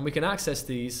use, and we can access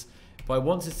these by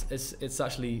once it's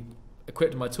actually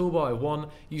equipped in my toolbar.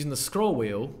 Using the scroll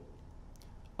wheel,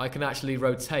 I can actually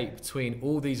rotate between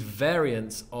all these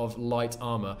variants of light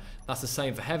armor. That's the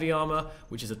same for heavy armor,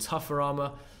 which is a tougher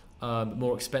armor,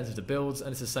 more expensive to build,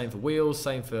 and it's the same for wheels,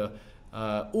 same for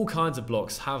all kinds of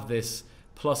blocks have this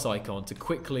plus icon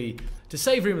to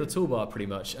save room in the toolbar pretty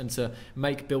much, and to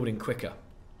make building quicker.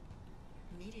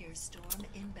 Meteor storm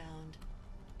inbound.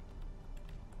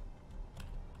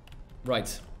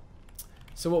 Right.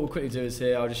 So what we'll quickly do is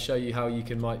here, I'll just show you how you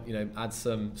can add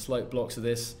some slope blocks to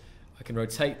this. I can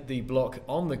rotate the block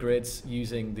on the grids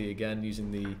using the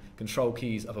control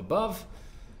keys up above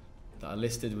that are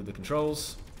listed with the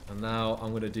controls. And now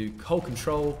I'm going to do hold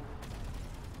control,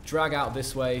 drag out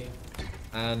this way,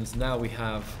 and now we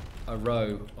have a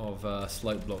row of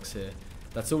slope blocks here.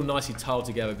 That's all nicely tiled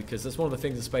together, because that's one of the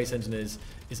things in Space Engine is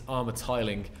armor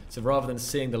tiling. So rather than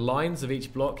seeing the lines of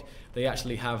each block, they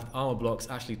actually have armor blocks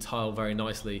actually tiled very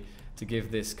nicely to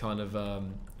give this kind of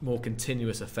more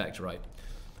continuous effect, right?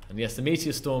 And yes, the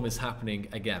meteor storm is happening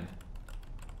again.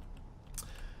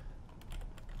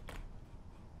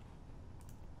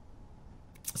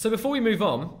 So before we move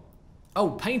on,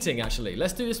 painting actually.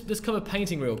 Let's do this. Let's cover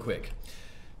painting real quick,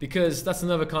 because that's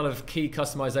another kind of key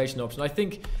customization option. I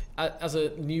think as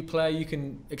a new player, you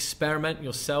can experiment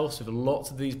yourself with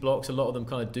lots of these blocks. A lot of them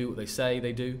kind of do what they say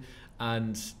they do,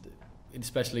 and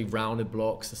especially rounded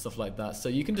blocks and stuff like that. So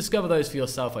you can discover those for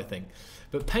yourself, I think.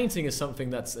 But painting is something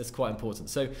that's quite important.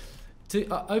 So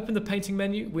to open the painting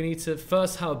menu, we need to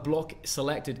first have a block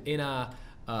selected in our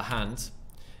hand.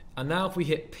 And now if we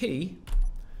hit P,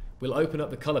 we'll open up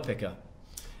the color picker.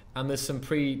 And there's some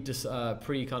pre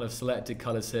kind of selected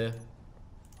colors here.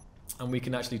 And we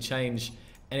can actually change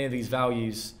any of these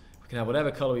values. We can have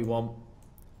whatever color we want.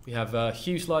 We have a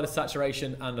hue slider,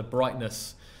 saturation, and a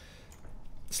brightness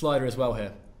slider as well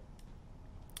here.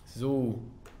 This is all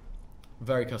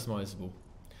very customizable.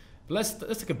 But let's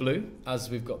take a blue, as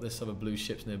we've got this other blue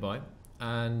ships nearby,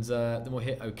 and then we'll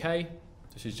hit OK,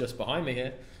 which is just behind me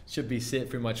here. Should be see it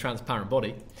through my transparent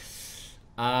body.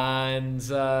 And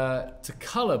to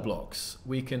color blocks,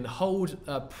 we can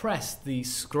press the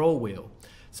scroll wheel.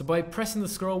 So by pressing the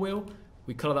scroll wheel,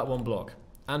 we color that one block.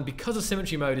 And because the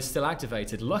symmetry mode is still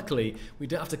activated, luckily we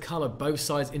don't have to color both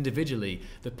sides individually.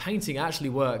 The painting actually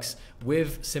works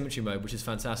with symmetry mode, which is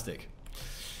fantastic.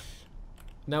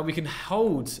 Now we can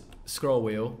hold scroll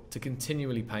wheel to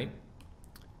continually paint.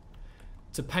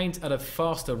 To paint at a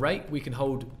faster rate, we can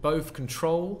hold both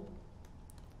control,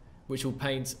 which will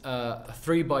paint a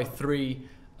 3x3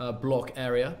 block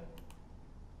area.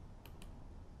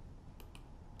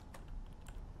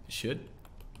 It should.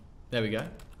 There we go.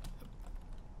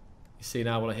 You see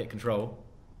now when I hit control.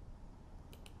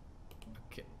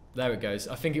 Okay, there it goes.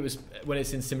 I think it was when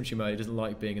it's in symmetry mode, it doesn't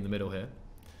like being in the middle here.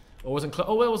 Or wasn't it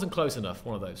wasn't close enough,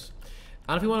 one of those.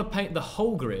 And if we want to paint the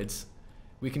whole grid,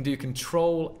 we can do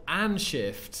control and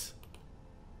shift.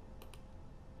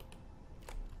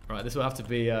 Right, this will have to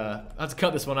be, I have to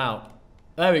cut this one out.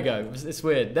 There we go, it's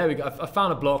weird. There we go, I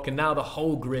found a block and now the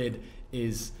whole grid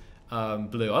is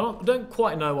blue. I don't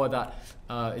quite know why that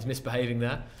is misbehaving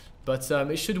there, but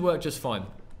it should work just fine.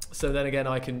 So then again,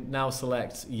 I can now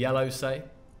select yellow, say.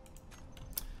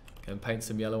 Go and paint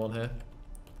some yellow on here.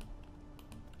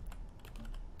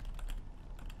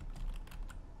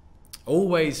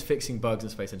 Always fixing bugs in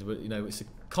Space Engine, but you know, it's a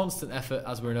constant effort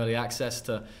as we're in early access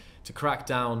to crack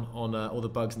down on all the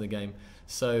bugs in the game.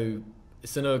 So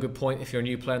it's another good point. If you're a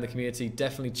new player in the community,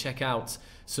 definitely check out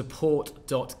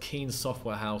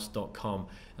support.keensoftwarehouse.com,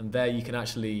 and there you can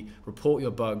actually report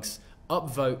your bugs,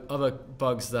 upvote other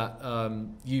bugs that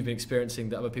you've been experiencing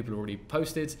that other people have already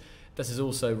posted. This is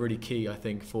also really key, I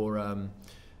think, for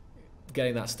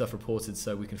getting that stuff reported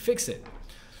so we can fix it.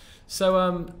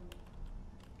 So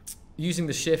using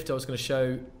the shift, I was going to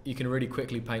show you can really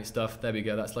quickly paint stuff. There we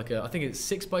go. That's like I think it's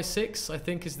 6x6. I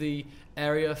think is the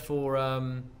area for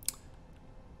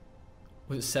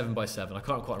was it 7x7? I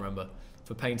can't quite remember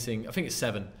for painting. I think it's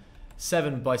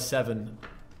 7x7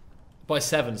 by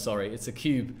 7. Sorry, it's a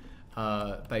cube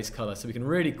base color, so we can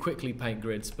really quickly paint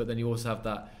grids. But then you also have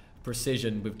that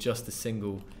precision with just the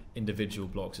single individual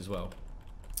blocks as well.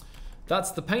 That's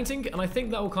the painting, and I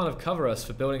think that will kind of cover us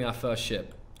for building our first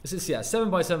ship. This is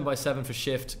 7x7x7 for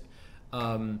shift.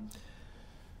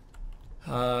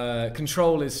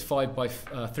 Control is 3 by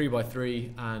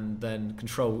 3, and then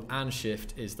Control and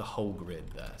Shift is the whole grid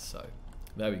there. So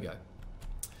there we go.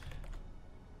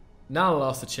 Now I'll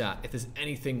ask the chat if there's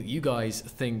anything that you guys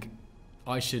think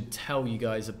I should tell you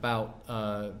guys about,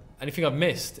 anything I've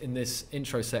missed in this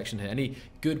intro section here, any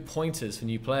good pointers for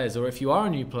new players, or if you are a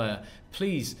new player,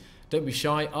 please don't be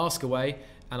shy, ask away,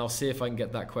 and I'll see if I can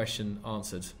get that question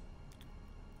answered.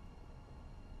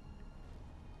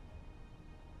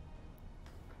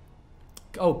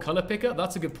 Oh, color picker,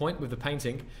 that's a good point with the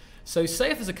painting. So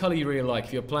say if there's a color you really like,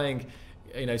 if you're playing,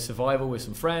 you know, survival with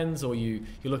some friends, or you're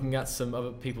looking at some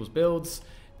other people's builds,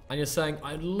 and you're saying,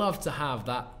 I'd love to have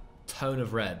that tone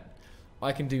of red.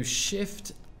 I can do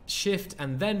shift,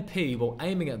 and then P while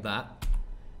aiming at that,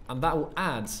 and that will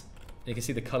add, you can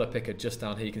see the color picker just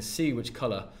down here. You can see which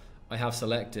color I have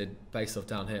selected based off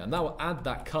down here, and that will add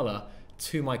that color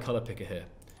to my color picker here.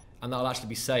 And that'll actually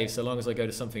be saved so long as I go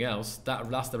to something else.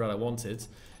 That's the red I wanted.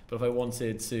 But if I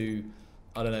wanted to,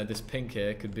 I don't know, this pink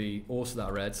here could be also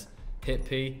that red. Hit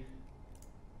P.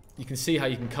 You can see how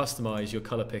you can customize your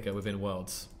color picker within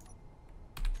Worlds.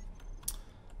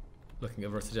 Looking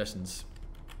at other suggestions.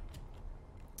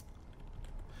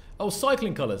 Oh,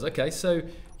 cycling colors. Okay, so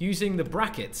using the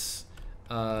brackets,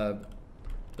 the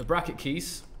bracket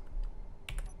keys,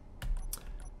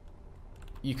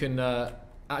 you can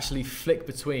actually flick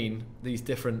between these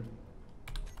different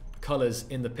colors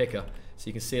in the picker. So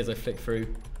you can see as I flick through,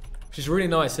 which is really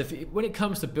nice. When it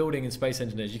comes to building in Space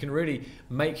Engineers, you can really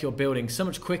make your building so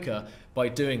much quicker by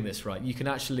doing this, right? You can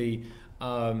actually,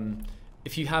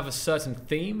 if you have a certain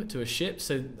theme to a ship,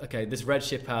 so, okay, this red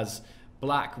ship has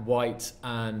black, white,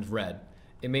 and red.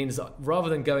 It means that rather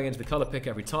than going into the color picker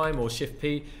every time or Shift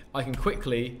P, I can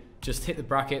quickly just hit the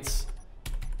brackets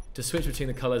to switch between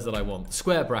the colors that I want.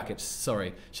 Square brackets,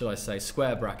 sorry, should I say,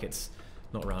 square brackets,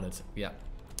 not rounded, yeah.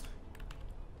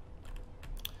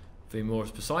 Being more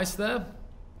precise there.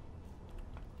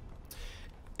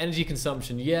 Energy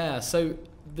consumption, yeah, so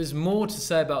there's more to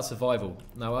say about survival.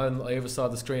 Now, on the other side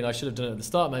of the screen, I should have done it at the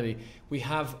start maybe, we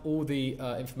have all the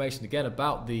information again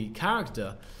about the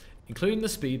character, including the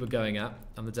speed we're going at,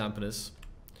 and the dampeners,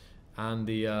 and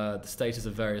the status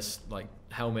of various, like,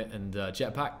 helmet and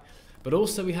jetpack. But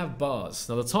also we have bars.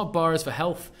 Now the top bar is for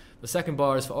health, the second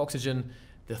bar is for oxygen,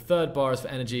 the third bar is for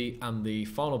energy, and the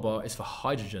final bar is for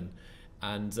hydrogen.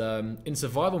 And in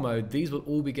survival mode, these will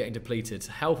all be getting depleted.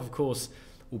 Health, of course,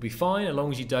 will be fine as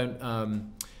long as you don't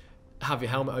have your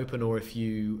helmet open, or if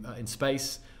you in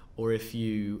space, or if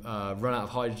you run out of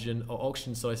hydrogen or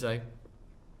oxygen, so I say.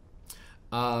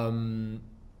 And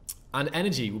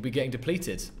energy will be getting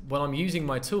depleted when I'm using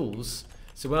my tools.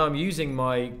 So when I'm using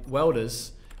my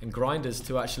welders and grinders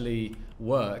to actually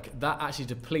work, that actually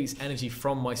depletes energy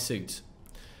from my suit,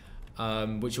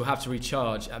 which you'll have to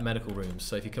recharge at medical rooms.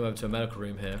 So if you come over to a medical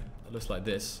room here, it looks like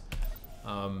this.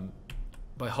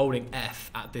 By holding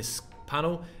F at this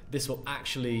panel, this will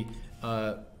actually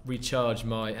recharge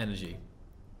my energy.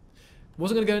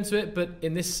 Wasn't going to go into it, but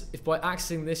in this, if by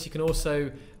accessing this, you can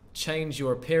also change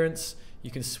your appearance. You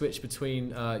can switch between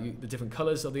the different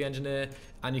colors of the engineer,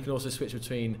 and you can also switch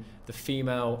between the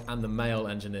female and the male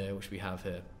engineer, which we have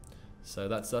here. So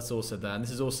that's also there. And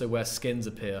this is also where skins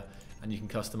appear, and you can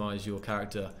customize your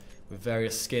character with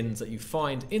various skins that you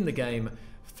find in the game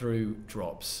through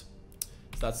drops.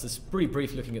 So that's just pretty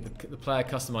brief looking at the player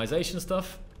customization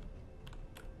stuff.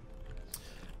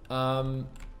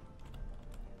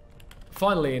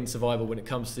 Finally, in survival, when it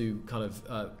comes to kind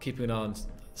of keeping an eye on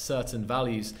certain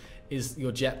values, is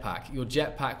your jetpack. Your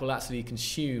jetpack will actually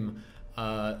consume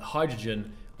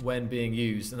hydrogen when being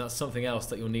used, and that's something else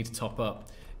that you'll need to top up,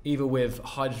 either with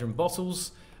hydrogen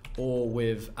bottles or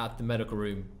with at the medical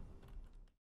room.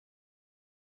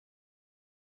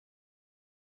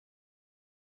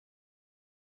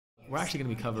 We're actually going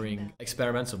to be covering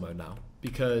experimental mode now,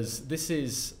 because this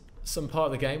is some part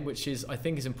of the game which is, I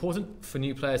think, is important for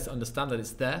new players to understand that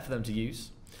it's there for them to use.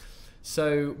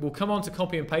 So we'll come on to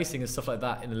copy and pasting and stuff like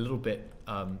that in a little bit,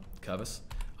 Curvis.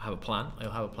 I have a plan. I'll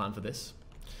have a plan for this.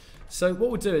 So what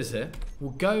we'll do is here,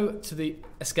 we'll go to the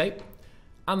escape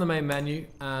and the main menu,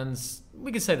 and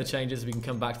we can save the changes. We can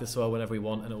come back to this well whenever we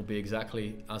want, and it will be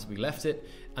exactly as we left it.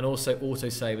 And also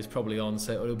autosave is probably on,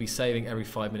 so it'll be saving every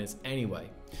 5 minutes anyway.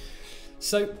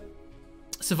 So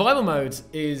survival mode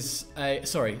is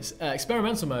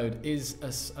experimental mode is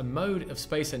a mode of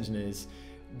Space Engineers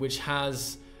which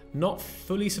has not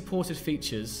fully supported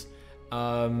features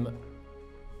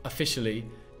officially,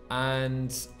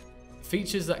 and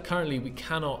features that currently we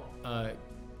cannot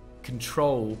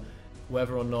control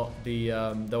whether or not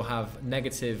they'll have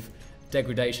negative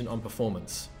degradation on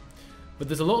performance. But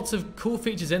there's lots of cool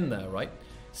features in there, right?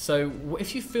 So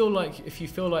if you feel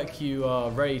like you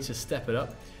are ready to step it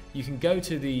up, you can go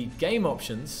to the game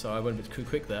options. So I went a bit too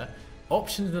quick there.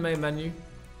 Options in the main menu,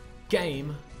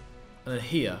 game, and then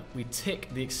here we tick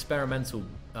the experimental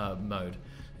mode.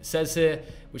 It says here,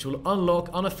 which will unlock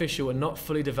unofficial and not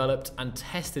fully developed and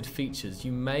tested features.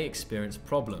 You may experience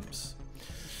problems.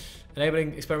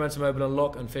 Enabling experimental mode will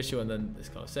unlock unofficial, and then this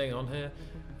kind of saying on here,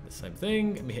 the same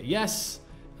thing. Let me hit yes,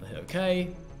 and I hit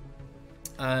OK.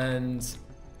 And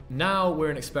now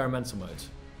we're in experimental mode.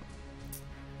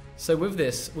 So with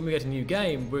this, when we get a new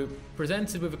game, we're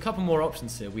presented with a couple more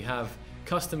options here. We have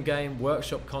custom game,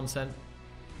 workshop content.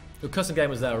 The custom game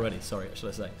was there already, sorry, should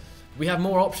I say. We have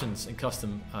more options in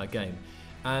custom game.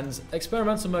 And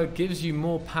experimental mode gives you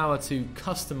more power to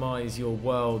customize your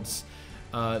worlds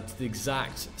to the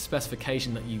exact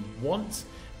specification that you want.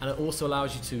 And it also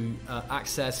allows you to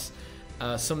access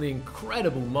some of the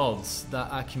incredible mods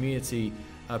that our community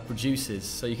produces.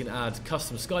 So you can add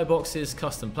custom skyboxes,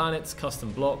 custom planets,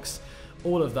 custom blocks.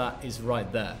 All of that is right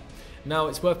there. Now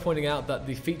it's worth pointing out that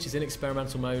the features in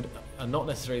experimental mode are not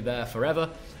necessarily there forever,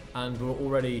 and we're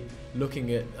already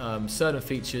looking at certain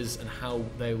features and how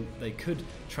they could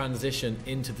transition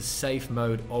into the safe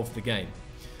mode of the game.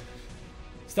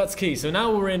 So that's key. So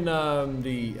now we're in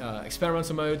the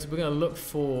experimental mode. We're going to look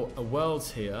for a world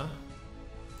here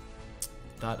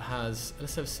that has,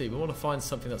 let's have a see, we want to find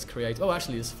something that's creative. Oh,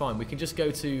 actually, it's fine. We can just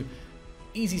go to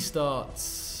easy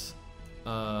starts.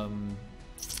 What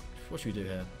should we do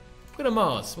here? We're going to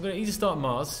Mars. We're going to easy start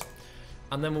Mars,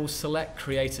 and then we'll select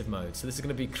creative mode. So this is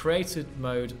going to be creative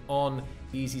mode on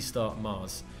easy start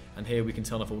Mars. And here we can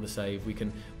turn off auto save. We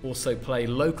can also play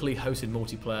locally hosted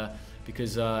multiplayer,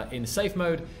 because in safe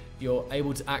mode, you're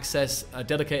able to access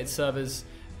dedicated servers,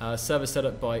 servers set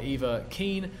up by either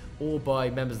Keen or by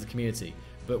members of the community.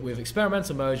 But with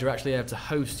experimental mode, you're actually able to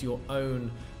host your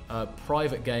own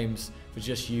private games for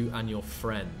just you and your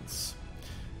friends.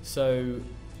 So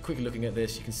quickly looking at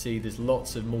this, you can see there's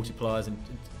lots of multipliers and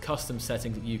custom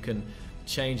settings that you can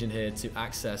change in here to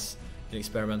access in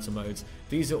experimental modes.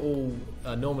 These are all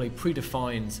normally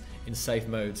predefined in safe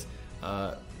modes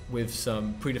with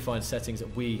some predefined settings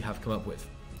that we have come up with.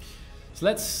 So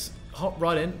let's hop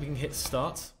right in. We can hit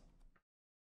start.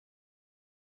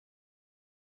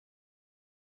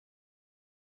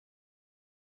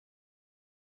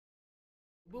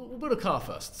 We'll build a car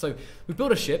first. So we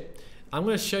built a ship. I'm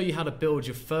going to show you how to build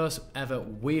your first ever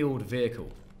wheeled vehicle.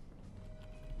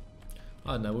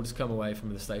 I don't know, we'll just come away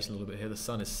from the station a little bit here. The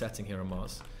sun is setting here on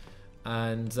Mars.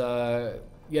 And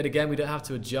yet again, we don't have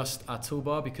to adjust our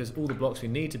toolbar because all the blocks we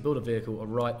need to build a vehicle are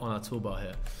right on our toolbar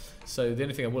here. So the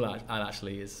only thing I will add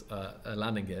actually is a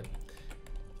landing gear.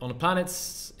 On the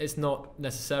planets, it's not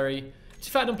necessary. In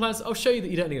fact, on planets, I'll show you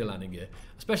that you don't need a landing gear.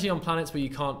 Especially on planets where you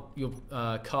can't, your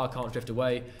car can't drift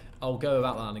away. I'll go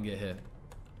without the landing gear here.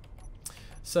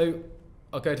 So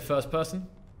I'll go to first person.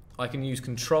 I can use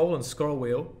control and scroll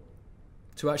wheel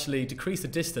to actually decrease the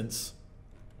distance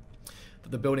that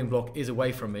the building block is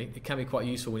away from me. It can be quite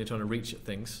useful when you're trying to reach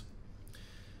things.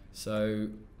 So,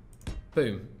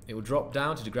 boom, it will drop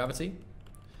down to the gravity.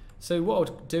 So what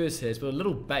I'll do is build a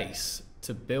little base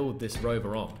to build this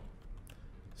rover on.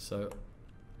 So,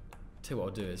 tell you what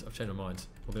I'll do is, I've changed my mind.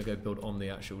 We're going to go build on the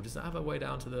actual, does that have a way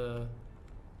down to the,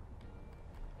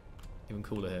 even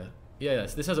cooler here. Yeah,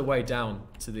 yes, this has a way down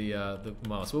to the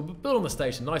Mars. So we'll build on the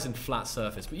station, nice and flat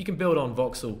surface, but you can build on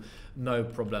voxel, no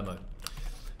problemo.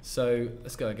 So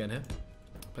let's go again here.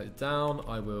 Put it down.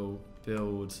 I will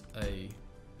build a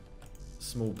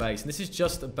small base, and this is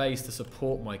just a base to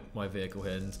support my vehicle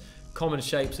here. And common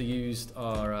shapes are used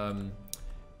are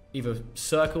either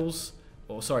circles,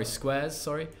 or squares,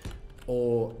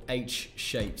 or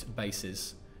H-shaped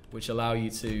bases, which allow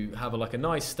you to have like a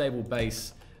nice stable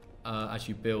base. As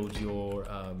you build your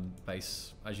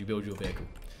base, as you build your vehicle.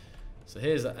 So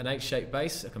here's an H-shaped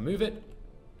base. I can move it,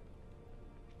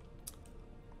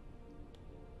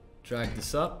 drag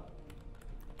this up,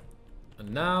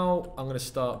 and now I'm going to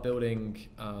start building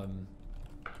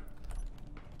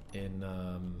in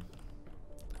a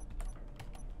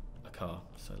car.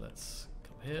 So let's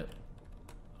come here.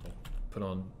 I'll put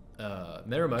on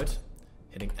mirror mode,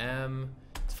 hitting M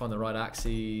to find the right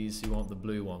axes. You want the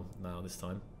blue one now this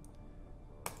time.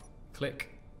 Click.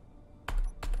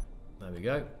 There we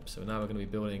go. So now we're going to be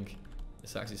building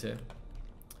this axis here.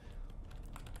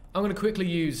 I'm going to quickly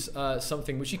use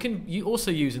something which you also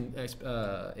use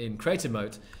in creative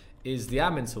mode, is the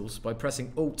admin tools by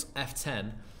pressing Alt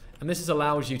F10, and this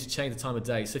allows you to change the time of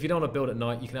day. So if you don't want to build at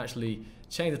night, you can actually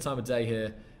change the time of day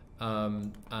here,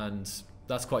 and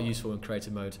that's quite useful in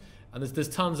creative mode. And there's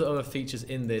tons of other features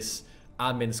in this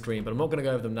admin screen, but I'm not going to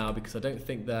go over them now because I don't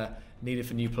think they're needed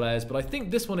for new players. But I think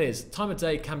this one is. Time of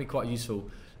day can be quite useful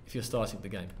if you're starting the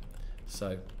game.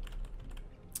 So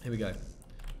here we go. I'm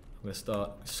going to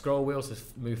start scroll wheels to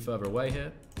move further away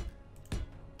here.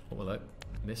 Oh, hello.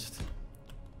 Missed.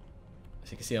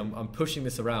 As you can see, I'm pushing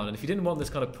this around, and if you didn't want this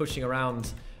kind of pushing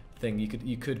around thing,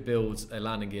 you could build a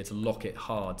landing gear to lock it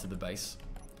hard to the base.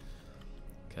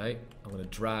 Okay, I'm going to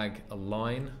drag a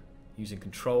line using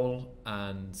control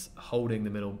and holding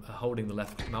the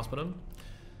left mouse button.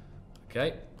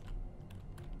 Okay,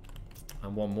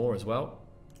 and one more as well.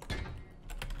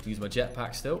 Use my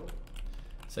jetpack still.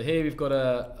 So here we've got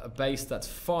a base that's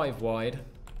 5 wide.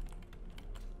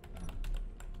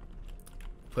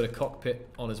 Put a cockpit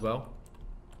on as well.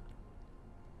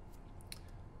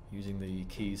 Using the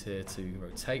keys here to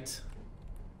rotate.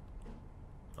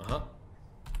 Now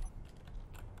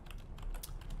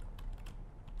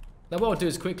what I'll do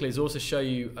is quickly is also show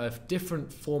you a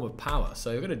different form of power.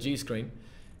 So go to G screen,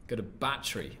 go to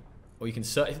battery, or you can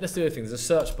search. Let's do the other thing. There's a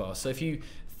search bar. So if you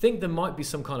think there might be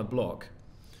some kind of block,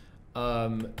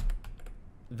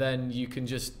 then you can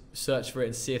just search for it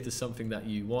and see if there's something that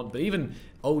you want. But even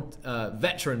old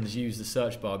veterans use the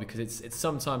search bar because it's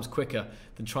sometimes quicker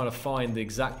than trying to find the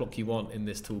exact block you want in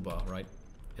this toolbar, right?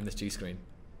 In this G screen.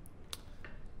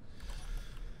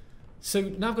 So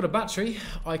now I've got a battery.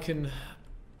 I can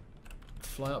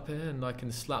fly up here and I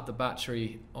can slap the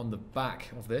battery on the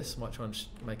back of this. I might try and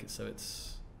make it so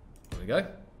it's... There we go.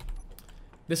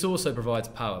 This also provides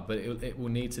power, but it will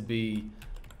need to be...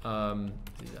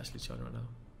 is it actually charging right now?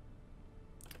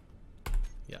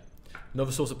 Yeah.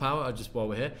 Another source of power, just while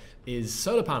we're here, is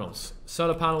solar panels.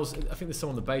 Solar panels, I think there's some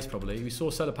on the base probably. We saw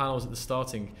solar panels at the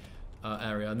starting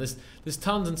area, and there's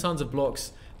tons and tons of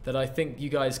blocks that I think you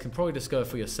guys can probably discover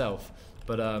for yourself,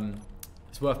 but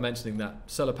it's worth mentioning that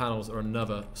solar panels are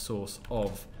another source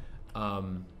of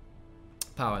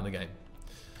power in the game.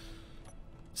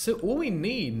 So all we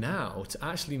need now to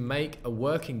actually make a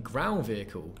working ground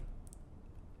vehicle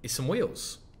is some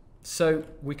wheels. So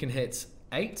we can hit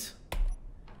 8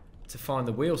 to find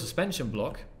the wheel suspension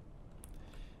block,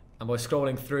 and by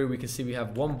scrolling through we can see we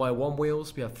have 1x1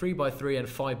 wheels, we have 3x3 and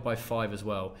 5x5 as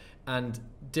well, and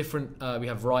different we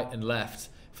have right and left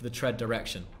for the tread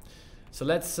direction. So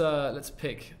let's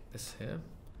pick this here.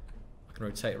 I can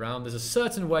rotate around. There's a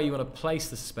certain way you want to place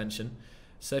the suspension.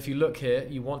 So if you look here,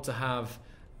 you want to have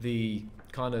the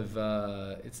kind of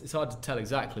it's hard to tell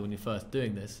exactly when you're first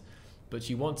doing this, but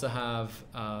you want to have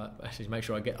actually make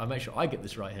sure I get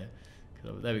this right here.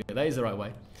 There we go. That is the right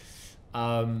way.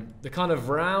 The kind of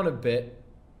rounded bit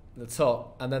at the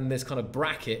top, and then this kind of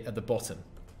bracket at the bottom.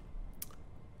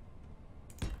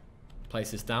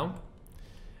 Place this down,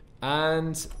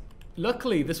 and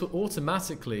luckily this will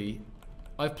automatically.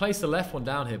 I've placed the left one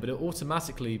down here, but it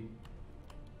automatically.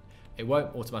 It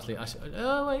won't automatically. Actually,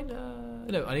 oh wait,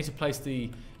 no. I need to place the.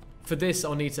 For this,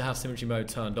 I'll need to have symmetry mode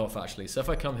turned off actually. So if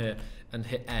I come here and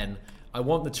hit N, I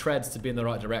want the treads to be in the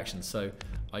right direction, so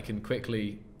I can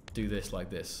quickly do this like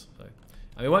this. So,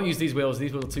 I won't use these wheels.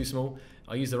 These wheels are too small.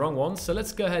 I used the wrong ones. So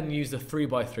let's go ahead and use the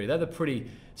 3x3. They're the pretty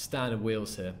standard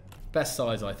wheels here. Best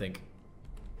size, I think.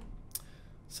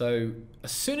 So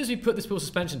as soon as we put this wheel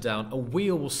suspension down, a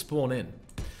wheel will spawn in.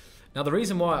 Now the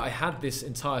reason why I had this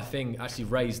entire thing actually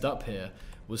raised up here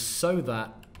was so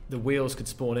that the wheels could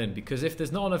spawn in, because if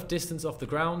there's not enough distance off the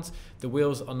ground, the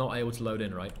wheels are not able to load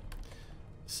in, right?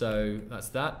 So that's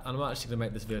that. And I'm actually going to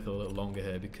make this vehicle a little longer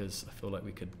here because I feel like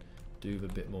we could do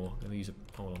a bit more. I'm going to use a,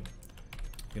 hold on.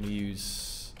 I'm going to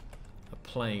use a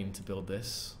plane to build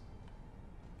this.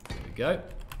 There we go.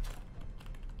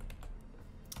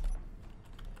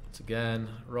 So again,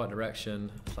 right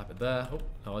direction, slap it there. Oh,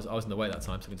 no, I was in the way that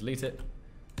time, so we can delete it.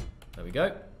 There we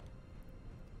go.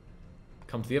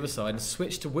 Come to the other side and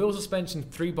switch to wheel suspension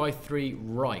 3x3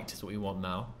 right is what we want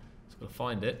now. Just got to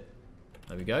find it.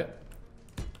 There we go.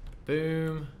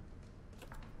 Boom.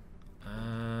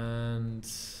 And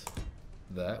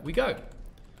there we go.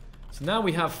 So now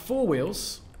we have 4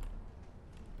 wheels.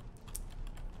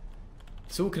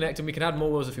 It's all connected. We can add more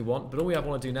wheels if we want, but all we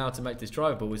want to do now to make this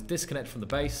drivable is disconnect from the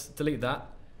base, delete that,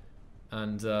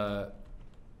 and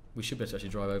we should be able to actually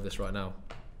drive over this right now.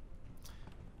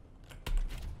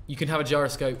 You can have a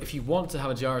gyroscope. If you want to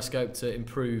have a gyroscope to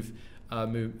improve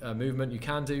movement, you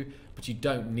can do, but you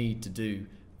don't need to do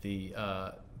the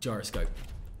gyroscope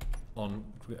on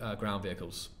ground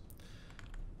vehicles.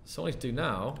 So all I need to do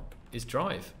now is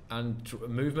drive, and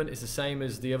movement is the same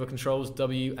as the other controls,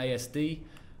 WASD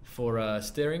for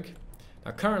steering.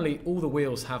 Now currently all the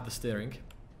wheels have the steering.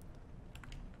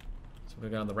 So we're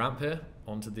going to go down the ramp here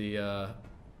onto the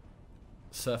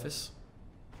surface.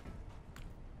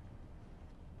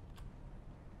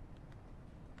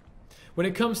 When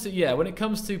it comes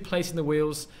to placing the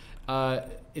wheels,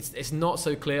 it's not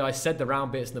so clear. I said the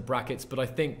round bits and the brackets, but I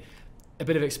think a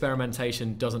bit of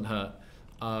experimentation doesn't hurt.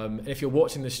 If you're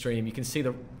watching the stream, you can see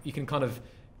you can kind of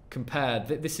compare.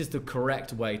 This is the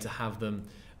correct way to have them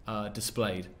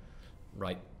displayed,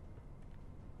 right?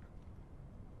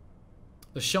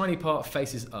 The shiny part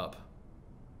faces up.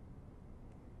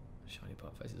 Shiny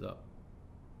part faces up.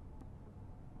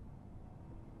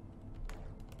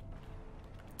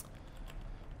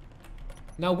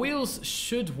 Now wheels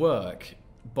should work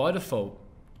by default,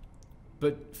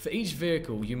 but for each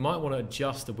vehicle you might want to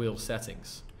adjust the wheel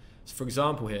settings. So for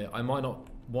example here, I might not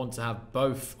want to have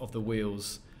both of the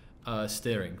wheels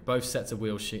steering, both sets of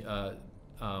wheels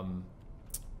steering,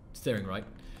 right?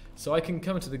 So I can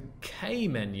come into the K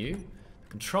menu, the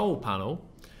control panel,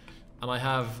 and I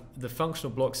have the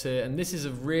functional blocks here, and this is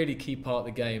a really key part of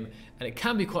the game, and it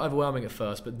can be quite overwhelming at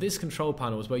first, but this control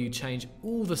panel is where you change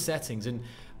all the settings, and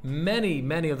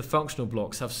many of the functional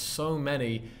blocks have so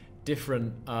many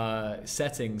different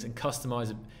settings and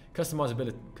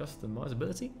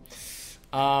customizability.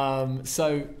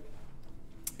 So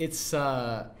it's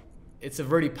a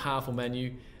really powerful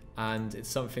menu, and it's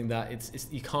something that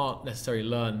you can't necessarily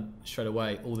learn straight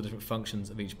away all the different functions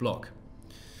of each block.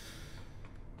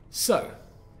 So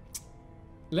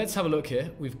let's have a look here.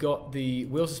 We've got the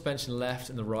wheel suspension left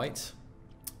and the right.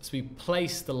 So we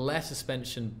place the left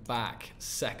suspension back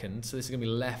second. So this is going to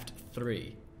be left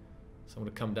 3. So I'm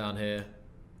going to come down here,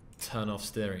 turn off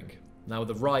steering. Now with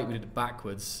the right we did it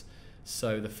backwards.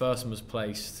 So the first one was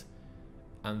placed,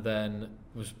 and then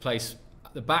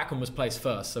the back one was placed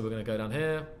first. So we're going to go down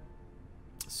here,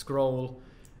 scroll,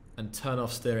 and turn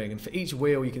off steering. And for each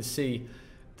wheel you can see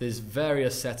there's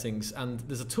various settings, and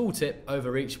there's a tooltip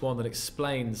over each one that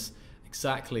explains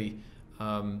exactly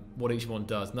what each one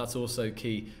does. And that's also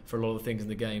key for a lot of the things in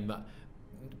the game, that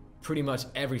pretty much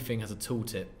everything has a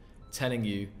tooltip telling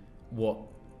you what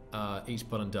each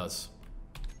button does.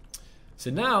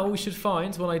 So now we should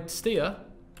find, when I steer,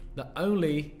 that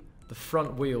only the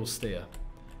front wheels steer.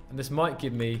 And this might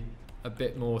give me a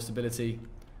bit more stability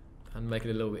and make it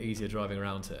a little bit easier driving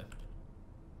around here.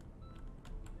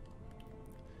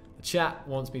 The chat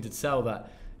wants me to tell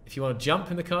that if you want to jump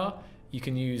in the car, you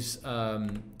can use,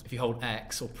 if you hold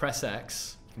X or press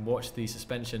X, you can watch the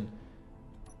suspension.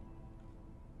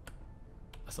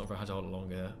 That's not very hard to hold it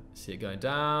longer. See it going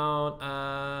down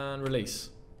and release.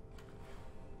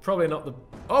 Probably not the...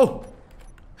 Oh!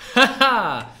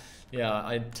 Haha! Yeah,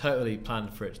 I totally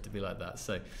planned for it to be like that.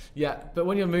 So, yeah, but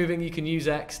when you're moving, you can use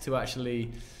X to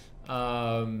actually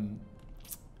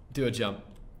do a jump.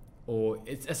 Or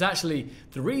it's actually,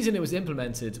 the reason it was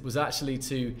implemented was actually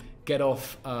to get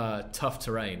off tough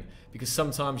terrain, because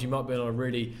sometimes you might be on a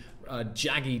really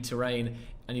jaggy terrain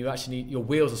and you actually need, your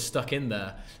wheels are stuck in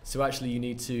there, so actually you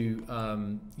need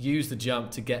to use the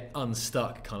jump to get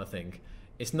unstuck, kind of thing.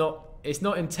 It's not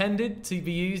intended to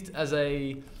be used as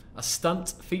a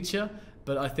stunt feature,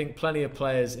 but I think plenty of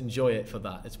players enjoy it for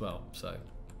that as well. So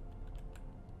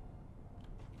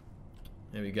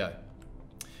there we go.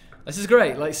 This is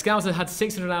great. Like, Scouser had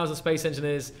 600 hours of Space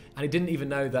Engineers, and he didn't even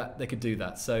know that they could do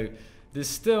that. So there's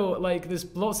still, like,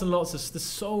 there's lots and lots of, there's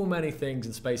so many things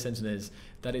in Space Engineers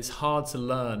that it's hard to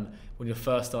learn when you're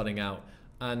first starting out.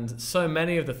 And so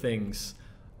many of the things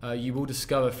you will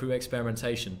discover through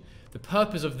experimentation. The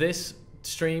purpose of this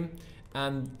stream,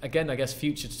 and again, I guess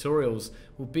future tutorials,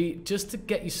 will be just to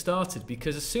get you started,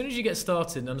 because as soon as you get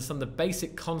started and understand the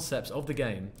basic concepts of the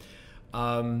game,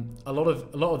 a lot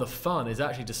of the fun is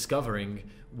actually discovering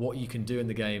what you can do in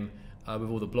the game with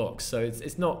all the blocks. So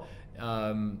it's not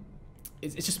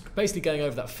it's just basically getting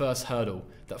over that first hurdle,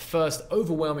 that first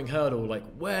overwhelming hurdle. Like,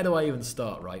 where do I even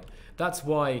start, right? That's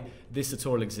why this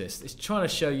tutorial exists. It's trying to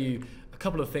show you a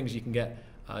couple of things you can get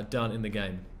done in the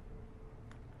game.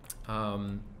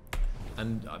 And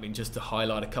I mean, just to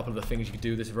highlight a couple of the things you could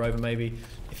do with this rover, maybe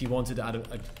if you wanted to add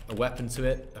a weapon to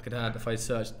it, I could add, if I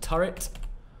search turret,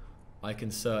 I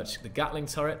can search the Gatling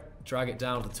turret, drag it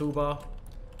down to the toolbar,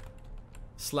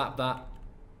 slap that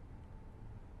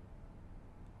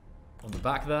on the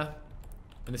back there,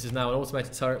 and this is now an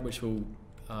automated turret which will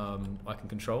I can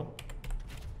control.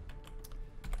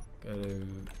 This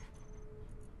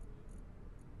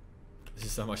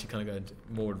is I'm actually kind of going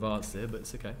more advanced here, but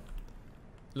it's okay. A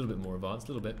little bit more advanced,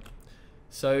 a little bit.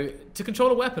 So to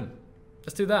control a weapon,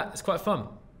 let's do that. It's quite fun.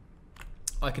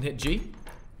 I can hit G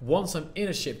once I'm in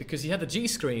a ship, because you have the G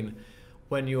screen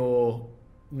when you're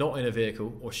not in a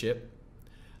vehicle or ship,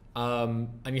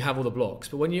 and you have all the blocks.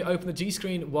 But when you open the G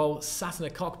screen while sat in a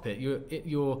cockpit,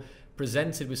 you're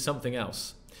presented with something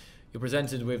else. you're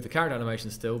presented with the character animation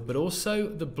still, but also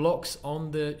the blocks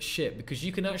on the ship, because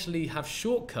you can actually have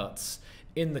shortcuts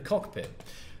in the cockpit.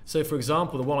 So for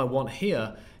example, the one I want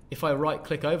here, if I right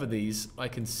click over these, I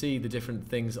can see the different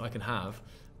things I can have,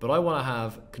 but I want to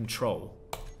have control.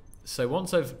 So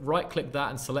once I've right clicked that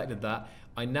and selected that,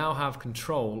 I now have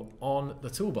control on the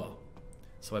toolbar.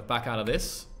 So I back out of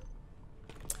this,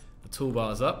 the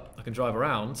toolbar's up, I can drive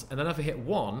around, and then if I hit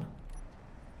 1,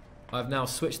 I've now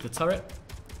switched the turret.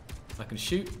 I can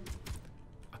shoot,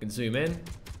 I can zoom in,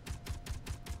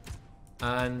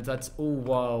 and that's all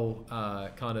while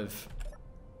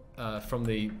from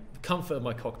the comfort of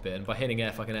my cockpit, and by hitting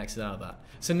F I can exit out of that.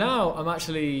 So now I'm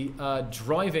actually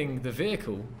driving the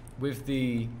vehicle with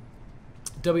the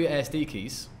WASD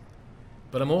keys,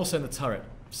 but I'm also in the turret,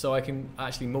 so I can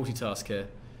actually multitask here.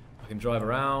 I can drive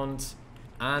around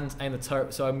and aim the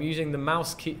turret, so I'm using the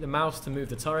mouse to move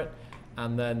the turret,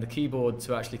 and then the keyboard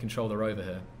to actually control the rover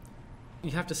here.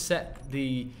 You have to set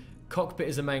the cockpit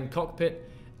as the main cockpit,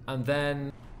 and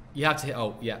then you have to hit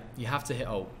Alt. Yeah, you have to hit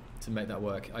Alt to make that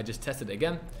work. I just tested it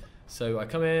again. So I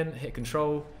come in, hit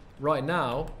Control. Right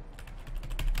now,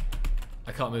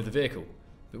 I can't move the vehicle.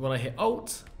 But when I hit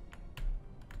Alt,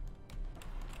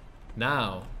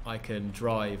 now I can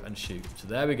drive and shoot. So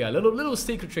there we go. Little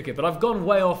secret trick here, but I've gone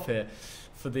way off here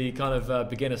for the kind of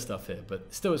beginner stuff here,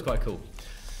 but still it's quite cool.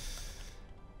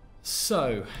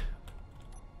 So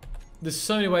there's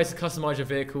so many ways to customize your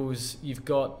vehicles. You've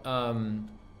got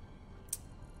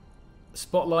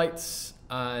spotlights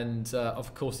and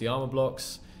of course the armor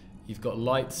blocks. You've got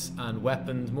lights and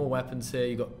weapons, more weapons here.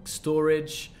 You've got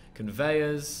storage,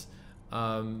 conveyors,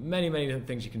 many different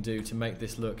things you can do to make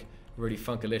this look really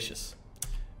funkalicious.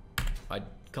 I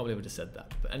can't believe I just said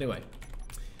that, but anyway,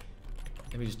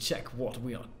 let me just check what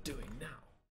we are doing now.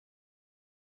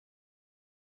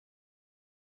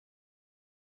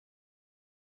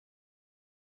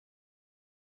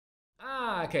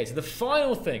 Okay, so the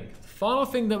final thing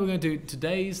that we're going to do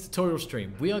today's tutorial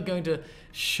stream, we are going to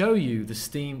show you the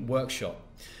Steam Workshop,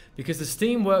 because the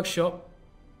Steam Workshop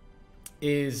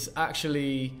is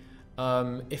actually,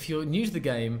 if you're new to the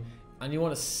game and you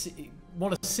want to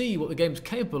see what the game's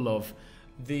capable of,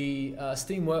 the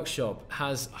Steam Workshop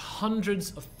has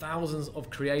hundreds of thousands of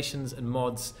creations and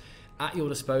mods at your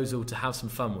disposal to have some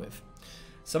fun with.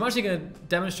 So I'm actually going to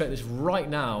demonstrate this right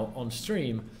now on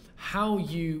stream, how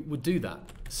you would do that.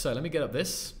 So let me get up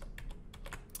this.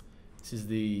 This is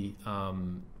the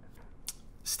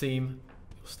Steam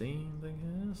thing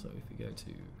here. So if we go to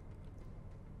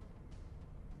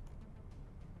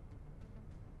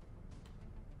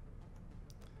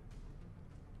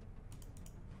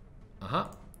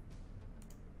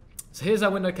so here's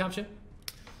our window capture,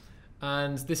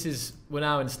 and this is, we're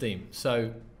now in Steam.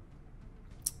 So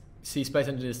see, Space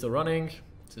Engine is still running.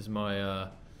 This is my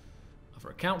other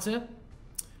account here,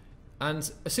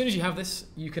 and as soon as you have this,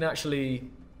 you can actually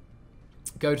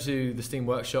go to the Steam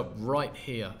Workshop right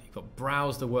here. You've got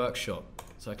Browse the Workshop.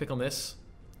 So I click on this.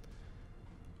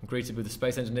 I'm greeted with the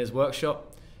Space Engineers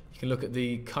Workshop. You can look at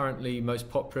the currently most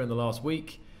popular in the last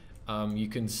week. You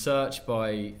can search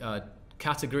by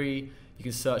category. You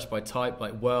can search by type,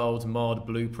 like world, mod,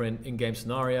 blueprint, in-game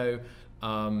scenario.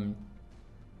 You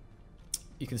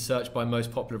can search by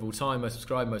most popular of all time, most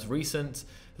subscribed, most recent.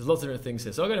 There's lots of different things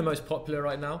here. So I'll go to most popular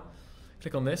right now.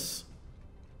 Click on this.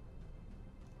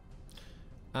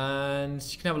 And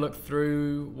you can have a look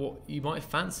through what you might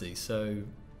fancy. So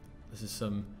this is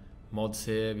some mods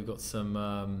here. We've got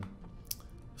some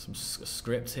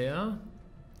script here.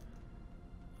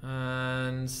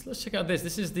 And let's check out this.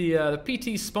 This is the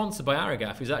PT sponsored by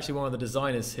Aragaf, who's actually one of the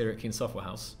designers here at Keen Software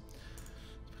House.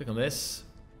 Click on this.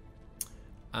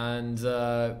 And we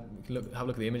can have a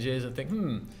look at the images and think,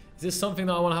 is this something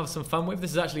that I want to have some fun with?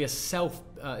 This is actually a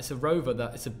it's a rover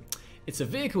that it's a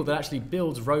vehicle that actually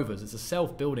builds rovers. It's a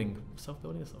self-building, that's not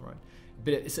right.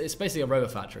 But it's basically a rover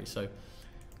factory. So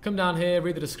come down here,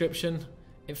 read the description,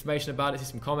 information about it, see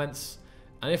some comments,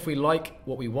 and if we like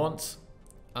what we want,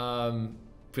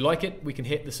 if we like it, we can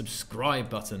hit the subscribe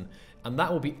button, and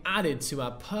that will be added to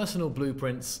our personal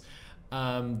blueprints.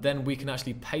 Then we can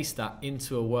actually paste that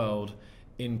into a world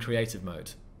in creative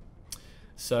mode.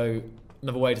 So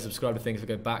another way to subscribe to things, if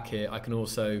I go back here, I can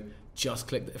also just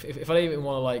click, if I don't even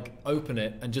want to like open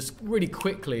it and just really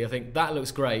quickly, I think that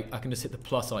looks great, I can just hit the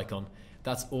plus icon.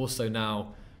 That's also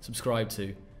now subscribed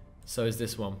to. So is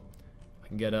this one. I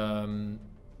can get a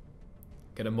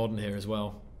mod in here as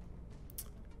well.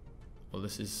 Well,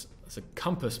 it's a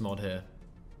compass mod here.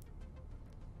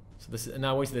 So this is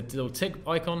now wait the little tick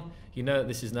icon. You know that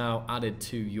this is now added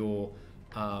to your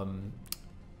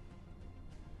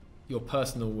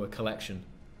personal collection.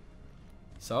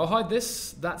 So I'll hide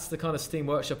this. That's the kind of Steam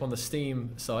Workshop on the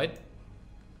Steam side.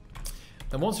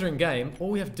 Then once you're in game,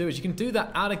 all we have to do is you can do that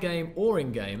out of game or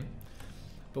in game.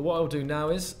 But what I'll do now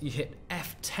is you hit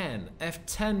F10.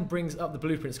 F10 brings up the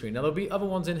blueprint screen. Now there'll be other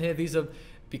ones in here. These are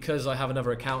because I have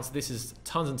another account. So this is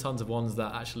tons and tons of ones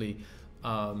that actually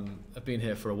have been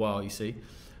here for a while, you see.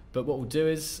 But what we'll do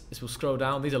is we'll scroll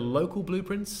down. These are local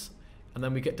blueprints. And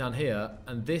then we get down here.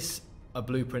 And this are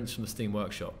blueprints from the Steam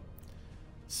Workshop.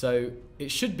 So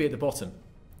it should be at the bottom.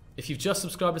 If you've just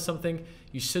subscribed to something,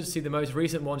 you should see the most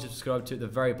recent ones you've subscribed to at the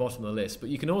very bottom of the list. But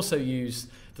you can also use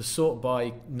the sort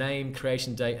by name,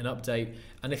 creation date, and update.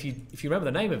 And if you remember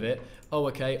the name of it, oh,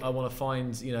 okay, I want to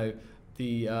find, you know,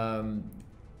 the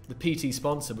PT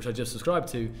sponsor, which I just subscribed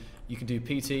to. You can do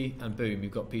PT, and boom,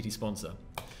 you've got PT sponsor.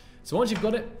 So once you've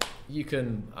got it, you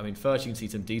can, I mean, first you can see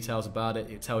some details about it.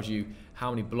 It tells you how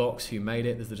many blocks, who made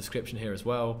it. There's the description here as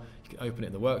well. You can open it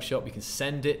in the workshop. You can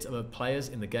send it to other players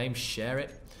in the game, share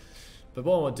it. But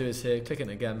what I want to do is here, click it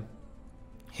again,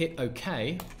 hit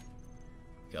OK,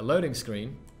 get a loading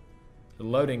screen, the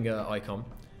loading icon,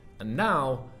 and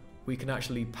now we can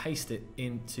actually paste it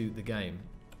into the game.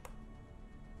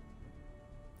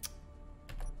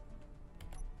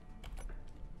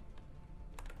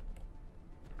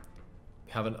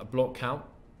 We have a block count,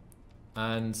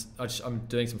 and I'm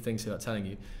doing some things here without telling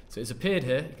you. So it's appeared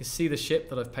here. You can see the ship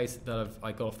that I've pasted,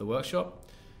 I got off the workshop.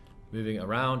 Moving it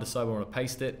around, decide where I want to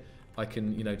paste it. I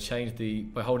can, you know, change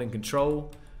by holding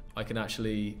control. I can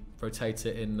actually rotate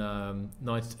it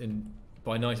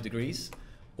by 90 degrees,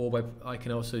 or I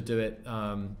can also do it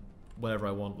wherever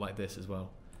I want, like this as well,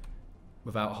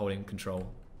 without holding control.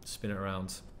 Spin it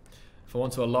around. If I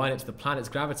want to align it to the planet's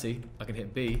gravity, I can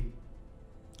hit B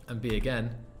and B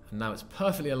again, and now it's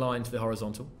perfectly aligned to the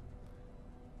horizontal.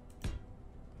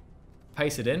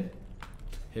 Paste it in.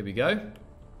 Here we go.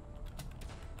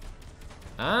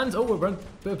 And oh,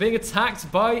 we're being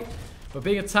attacked by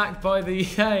the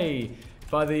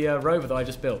rover that I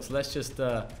just built. So let's just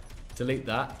delete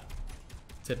that.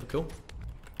 Typical.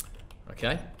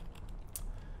 Okay.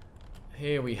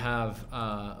 Here we have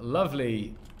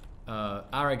lovely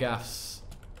Aragaf's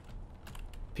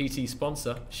PT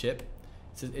sponsor ship.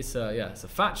 It's a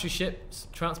factory ship, it's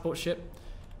a transport ship.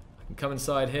 I can come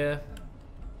inside here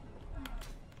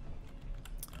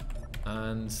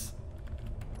and.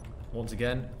 Once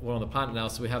again, we're on the planet now,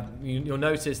 so we have, you'll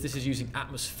notice this is using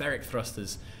atmospheric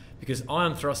thrusters, because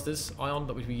ion thrusters, ion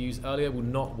that we used earlier, will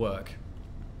not work.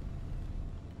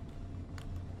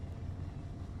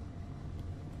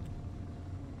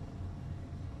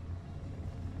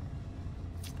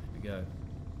 Here we go.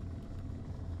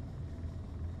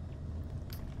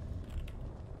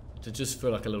 To just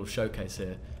feel like a little showcase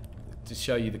here, to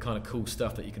show you the kind of cool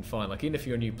stuff that you can find. Like, even if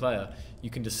you're a new player, you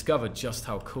can discover just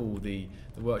how cool the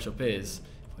workshop is.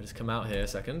 If I just come out here a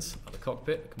second, at the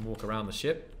cockpit, I can walk around the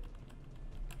ship.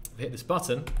 If I hit this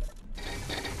button,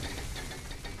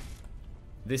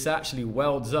 this actually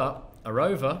welds up a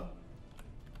rover,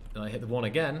 and I hit the one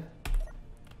again,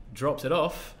 drops it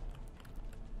off.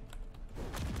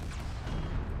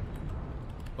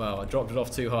 Well, I dropped it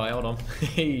off too high, hold on.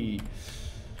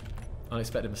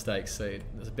 Unexpected mistakes. So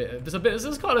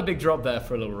there's quite a big drop there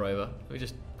for a little rover. We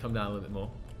just come down a little bit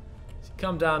more. So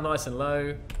come down nice and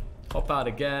low, hop out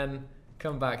again,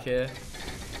 come back here,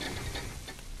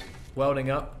 welding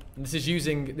up. And this is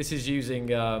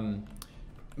using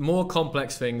more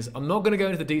complex things. I'm not going to go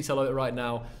into the detail of it right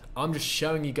now. I'm just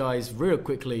showing you guys real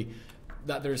quickly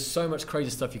that there is so much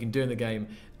crazy stuff you can do in the game,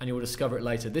 and you will discover it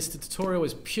later. This tutorial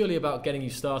is purely about getting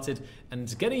you started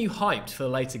and getting you hyped for the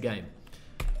later game.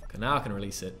 Okay, now I can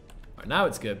release it. Right, now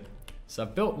it's good. So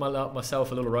I've built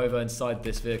myself a little rover inside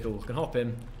this vehicle. I can hop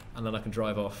in, and then I can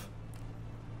drive off.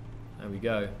 There we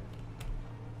go.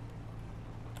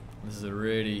 This is a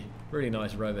really, really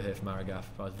nice rover here from Aragaf.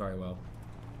 Does very well.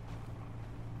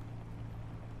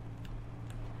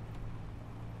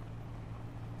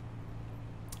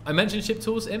 I mentioned ship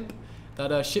tools, Imp.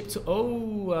 That ship tool.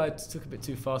 Oh, I took a bit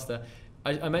too fast there.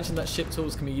 I mentioned that ship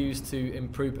tools can be used to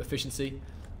improve efficiency.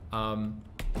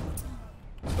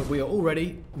 But we are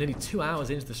already nearly 2 hours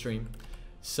into the stream,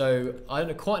 so I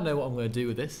don't quite know what I'm going to do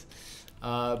with this.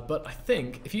 But I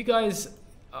think if you guys,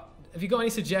 have you got any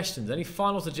suggestions, any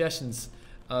final suggestions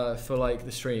for like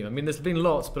the stream? I mean, there's been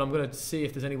lots, but I'm going to see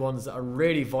if there's any ones that are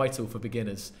really vital for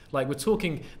beginners. Like, we're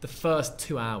talking the first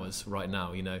 2 hours right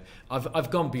now. You know,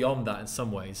 I've gone beyond that in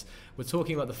some ways. We're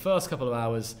talking about the first couple of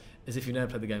hours as if you've never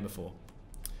played the game before.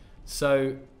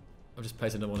 So I've just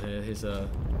pasted another one here. Here's a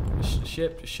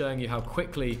ship, just showing you how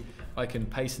quickly I can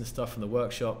paste and stuff from the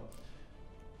workshop.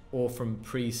 or from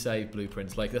pre-saved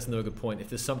blueprints. Like, that's another good point. If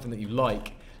there's something that you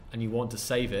like and you want to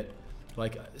save it,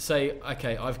 like say,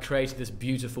 okay, I've created this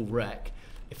beautiful wreck.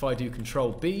 If I do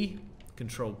Control B,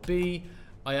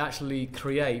 I actually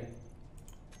create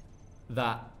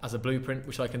that as a blueprint,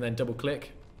 which I can then double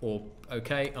click or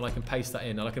OK, and I can paste that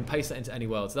in, and I can paste that into any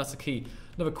world. So that's a key.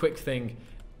 Another quick thing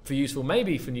for useful,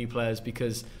 maybe for new players,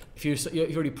 because if you're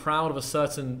already proud of a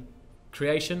certain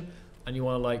creation and you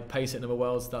want to like paste it in other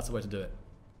worlds, that's the way to do it.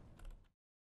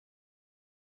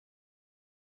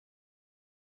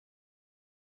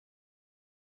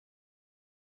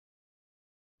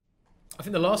 I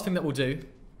think the last thing that we'll do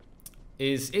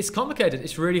is, it's complicated.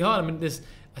 It's really hard. I mean,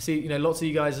 I see, lots of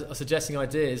you guys are suggesting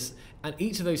ideas, and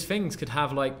each of those things could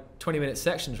have like 20-minute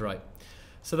sections, right?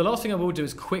 So the last thing I will do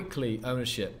is quickly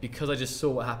ownership, because I just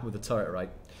saw what happened with the turret, right?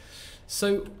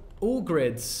 So all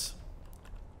grids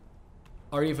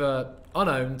are either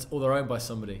unowned or they're owned by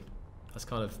somebody. That's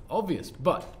kind of obvious,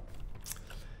 but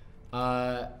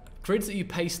grids that you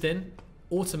paste in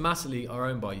automatically are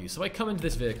owned by you. So I come into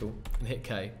this vehicle and hit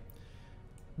K.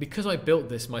 Because I built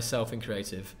this myself in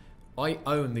Creative, I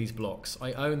own these blocks.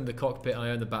 I own the cockpit, I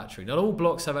own the battery. Not all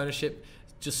blocks have ownership,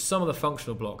 just some of the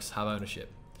functional blocks have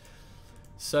ownership.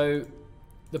 So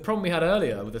the problem we had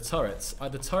earlier with the turrets,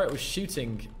 the turret was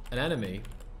shooting an enemy,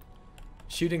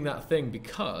 shooting that thing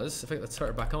because, if I get the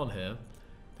turret back on here,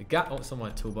 it's on my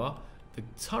toolbar, the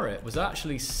turret was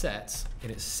actually set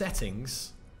in its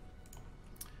settings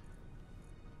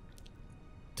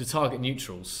to target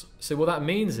neutrals. So what that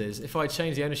means is, if I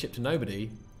change the ownership to nobody,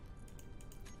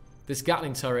 this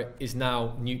Gatling turret is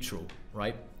now neutral,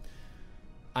 right?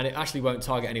 And it actually won't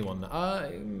target anyone.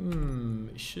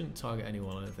 It shouldn't target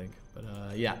anyone, I don't think. But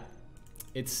yeah,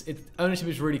 ownership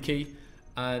is really key,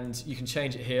 and you can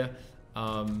change it here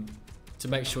to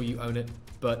make sure you own it.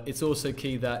 But it's also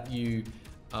key that you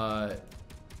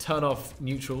turn off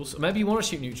neutrals. Or maybe you want to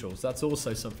shoot neutrals. That's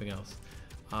also something else.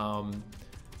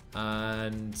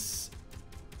 And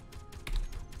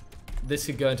this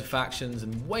could go into factions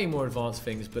and way more advanced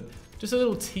things, but just a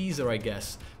little teaser, I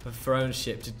guess, for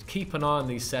ownership, to keep an eye on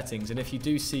these settings. And if you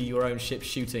do see your own ship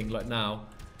shooting, like now,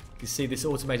 you can see this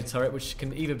automated turret, which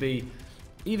can either be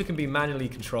manually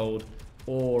controlled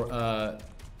or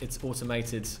it's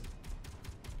automated.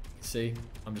 You see,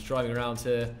 I'm just driving around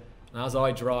here, and as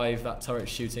I drive, that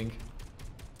turret's shooting.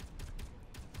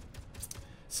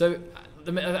 So,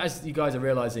 as you guys are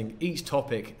realizing, each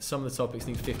topic, some of the topics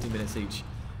need 50 minutes each,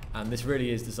 and this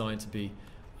really is designed to be,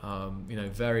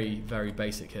 very, very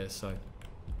basic here. So,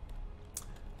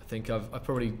 I think I've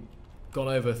probably gone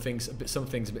over some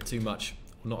things a bit too much,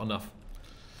 not enough.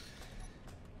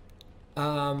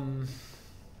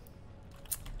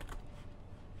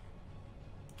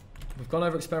 We've gone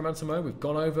over experimental mode. We've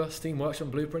gone over Steam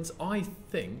Workshop blueprints. I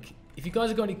think if you guys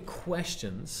have got any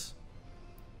questions,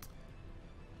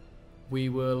 we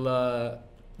will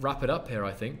wrap it up here,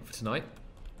 I think, for tonight.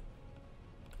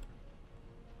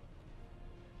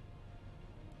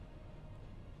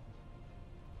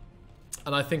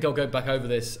 And I think I'll go back over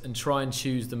this and try and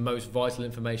choose the most vital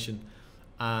information,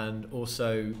 and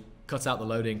also cut out the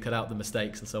loading, cut out the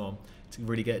mistakes and so on, to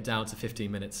really get it down to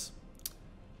 15 minutes.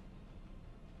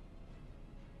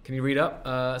 Can you read up?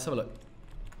 Let's have a look.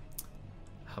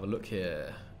 Have a look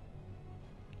here.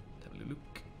 Have a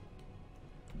look.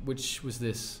 Which was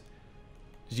this?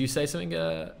 Did you say something?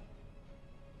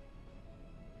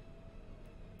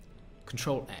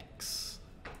 Control X.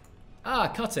 Ah,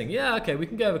 cutting. Yeah, okay, we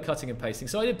can go over cutting and pasting.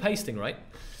 So I did pasting, right?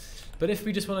 But if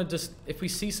we just want to if we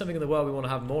see something in the world we want to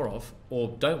have more of,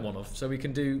 or don't want of, so we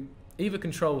can do either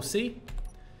Control C,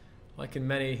 like in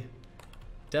many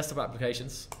desktop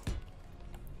applications,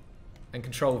 and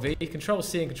Control V. Control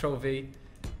C and Control V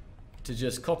to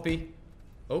just copy.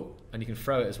 Oh, and you can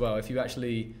throw it as well. If you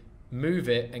actually move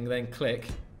it and then click,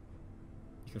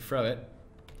 you can throw it.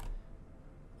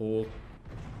 Or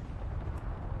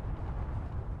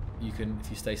you can, if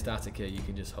you stay static here, you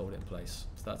can just hold it in place.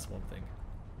 So that's one thing.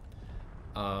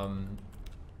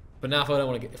 But now if I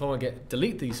want to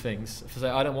delete these things, if I say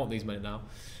I don't want these minute now,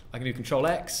 I can do Control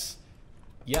X,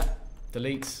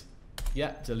 delete,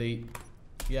 delete,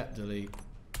 delete,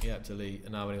 delete,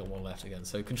 and now I've only got one left again.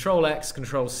 So Control X,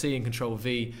 Control C, and Control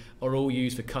V are all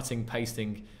used for cutting,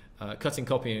 pasting,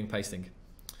 copying, and pasting.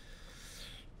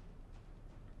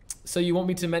 So you want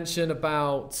me to mention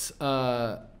about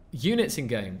units in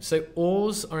game. So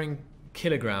ores are in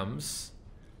kilograms,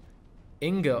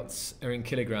 ingots are in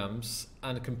kilograms,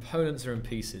 and components are in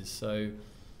pieces. So,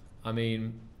 I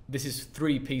mean, this is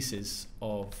 3 pieces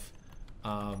of,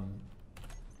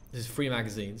 this is 3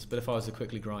 magazines, but if I was to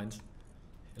quickly grind,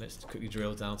 let's quickly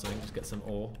drill down something, just get some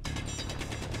ore.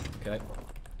 Okay.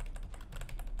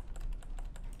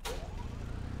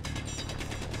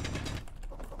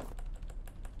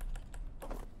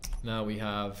 Now we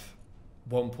have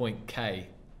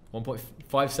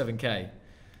 1.57k.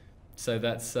 So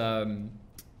that's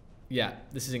yeah,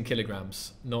 this is in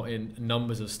kilograms, not in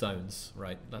numbers of stones,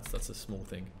 right? That's a small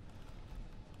thing.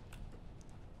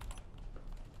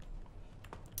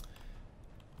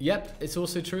 Yep, it's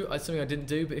also true. It's something I didn't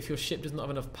do, but if your ship doesn't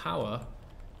have enough power,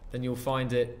 then you'll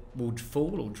find it will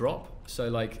fall or drop. So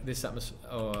like this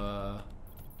atmosphere,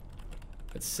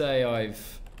 let's say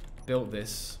I've built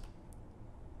this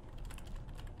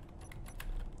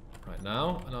right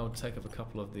now, and I'll take up a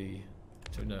couple of the,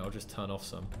 no, I'll just turn off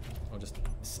some. I'll just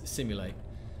simulate.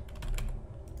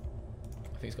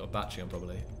 I think it's got a battery on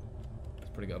probably. It's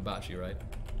probably got a battery, right?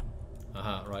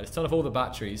 Aha, right, let's turn off all the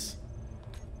batteries.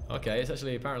 Okay, it's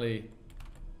actually apparently...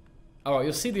 Alright,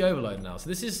 you'll see the overload now. So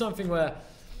this is something where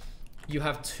you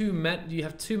have too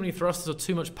many thrusters or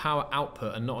too much power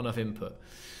output and not enough input.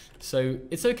 So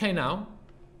it's okay now,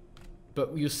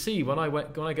 but you'll see when I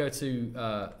go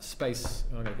to space,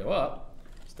 I'm going to go up,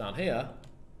 it's down here,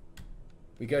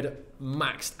 we go to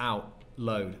maxed out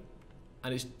load.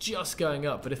 And it's just going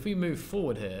up, but if we move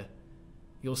forward here,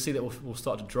 you'll see that we'll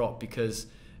start to drop because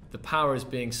the power is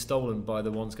being stolen by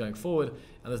the ones going forward,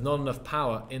 and there's not enough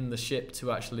power in the ship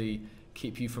to actually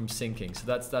keep you from sinking. So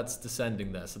that's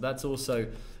descending there. So that's also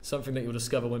something that you'll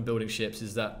discover when building ships,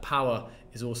 is that power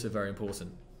is also very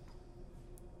important.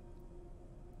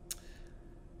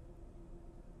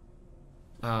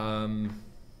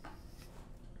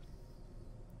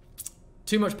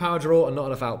 Too much power draw and not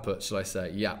enough output, shall I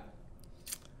say? Yeah.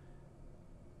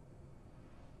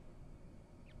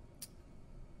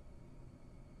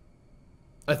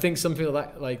 I think something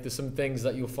like that, like there's some things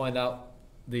that you'll find out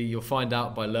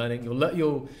by learning.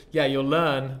 You'll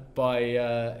learn by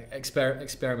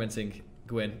experimenting,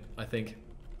 Gwyn. I think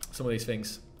some of these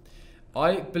things.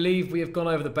 I believe we have gone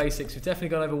over the basics. We've definitely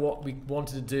gone over what we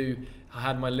wanted to do. I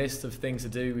had my list of things to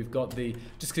do. We've got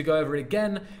just to go over it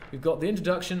again. We've got the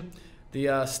introduction,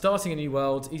 the starting a new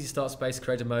world, easy start space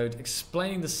creator mode,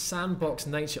 explaining the sandbox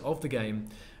nature of the game,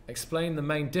 explain the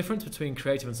main difference between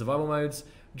creative and survival modes,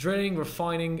 drilling,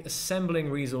 refining, assembling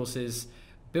resources,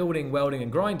 building, welding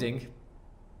and grinding,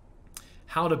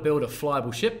 how to build a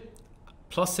flyable ship,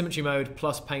 plus symmetry mode,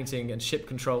 plus painting and ship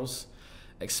controls,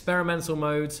 experimental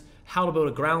modes, how to build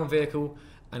a ground vehicle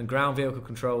and ground vehicle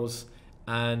controls,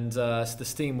 and the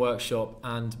Steam Workshop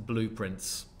and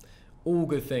blueprints. All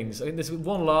good things. I think there's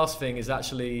one last thing is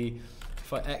actually,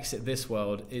 if I exit this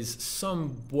world, is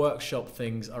some workshop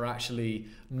things are actually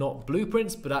not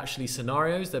blueprints, but actually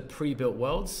scenarios. They're pre-built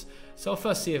worlds. So I'll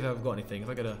first see if I've got anything. If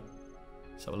I go to,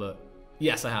 let's have a look.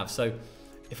 Yes, I have. So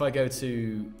if I go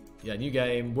to, new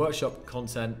game, workshop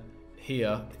content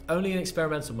here, only in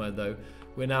experimental mode though,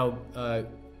 we're now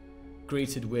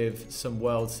greeted with some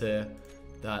worlds here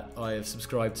that I have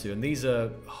subscribed to. And these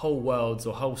are whole worlds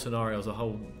or whole scenarios or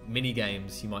whole mini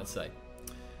games, you might say.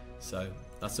 So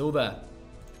that's all there.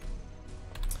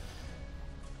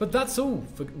 But that's all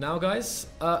for now, guys.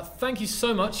 Thank you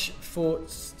so much for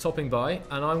stopping by,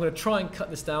 and I'm going to try and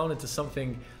cut this down into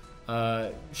something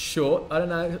short. I don't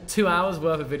know, 2 hours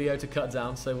worth of video to cut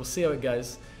down, so we'll see how it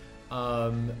goes.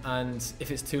 And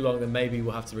if it's too long, then maybe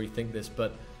we'll have to rethink this.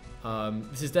 But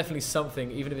this is definitely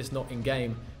something, even if it's not in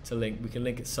game to link, we can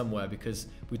link it somewhere, because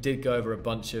we did go over a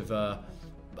bunch of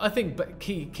I think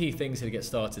key things here to get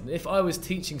started. And if I was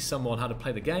teaching someone how to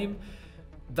play the game,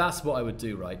 that's what I would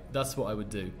do, right? That's what I would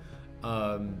do.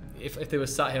 If they were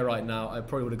sat here right now, I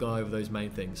probably would have gone over those main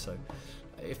things. So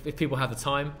if people have the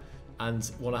time and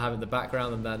want to have it in the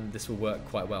background, then this will work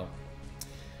quite well.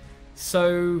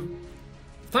 So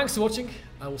thanks for watching.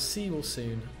 I will see you all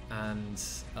soon, and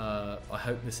I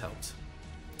hope this helped.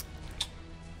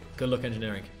 Good luck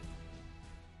engineering.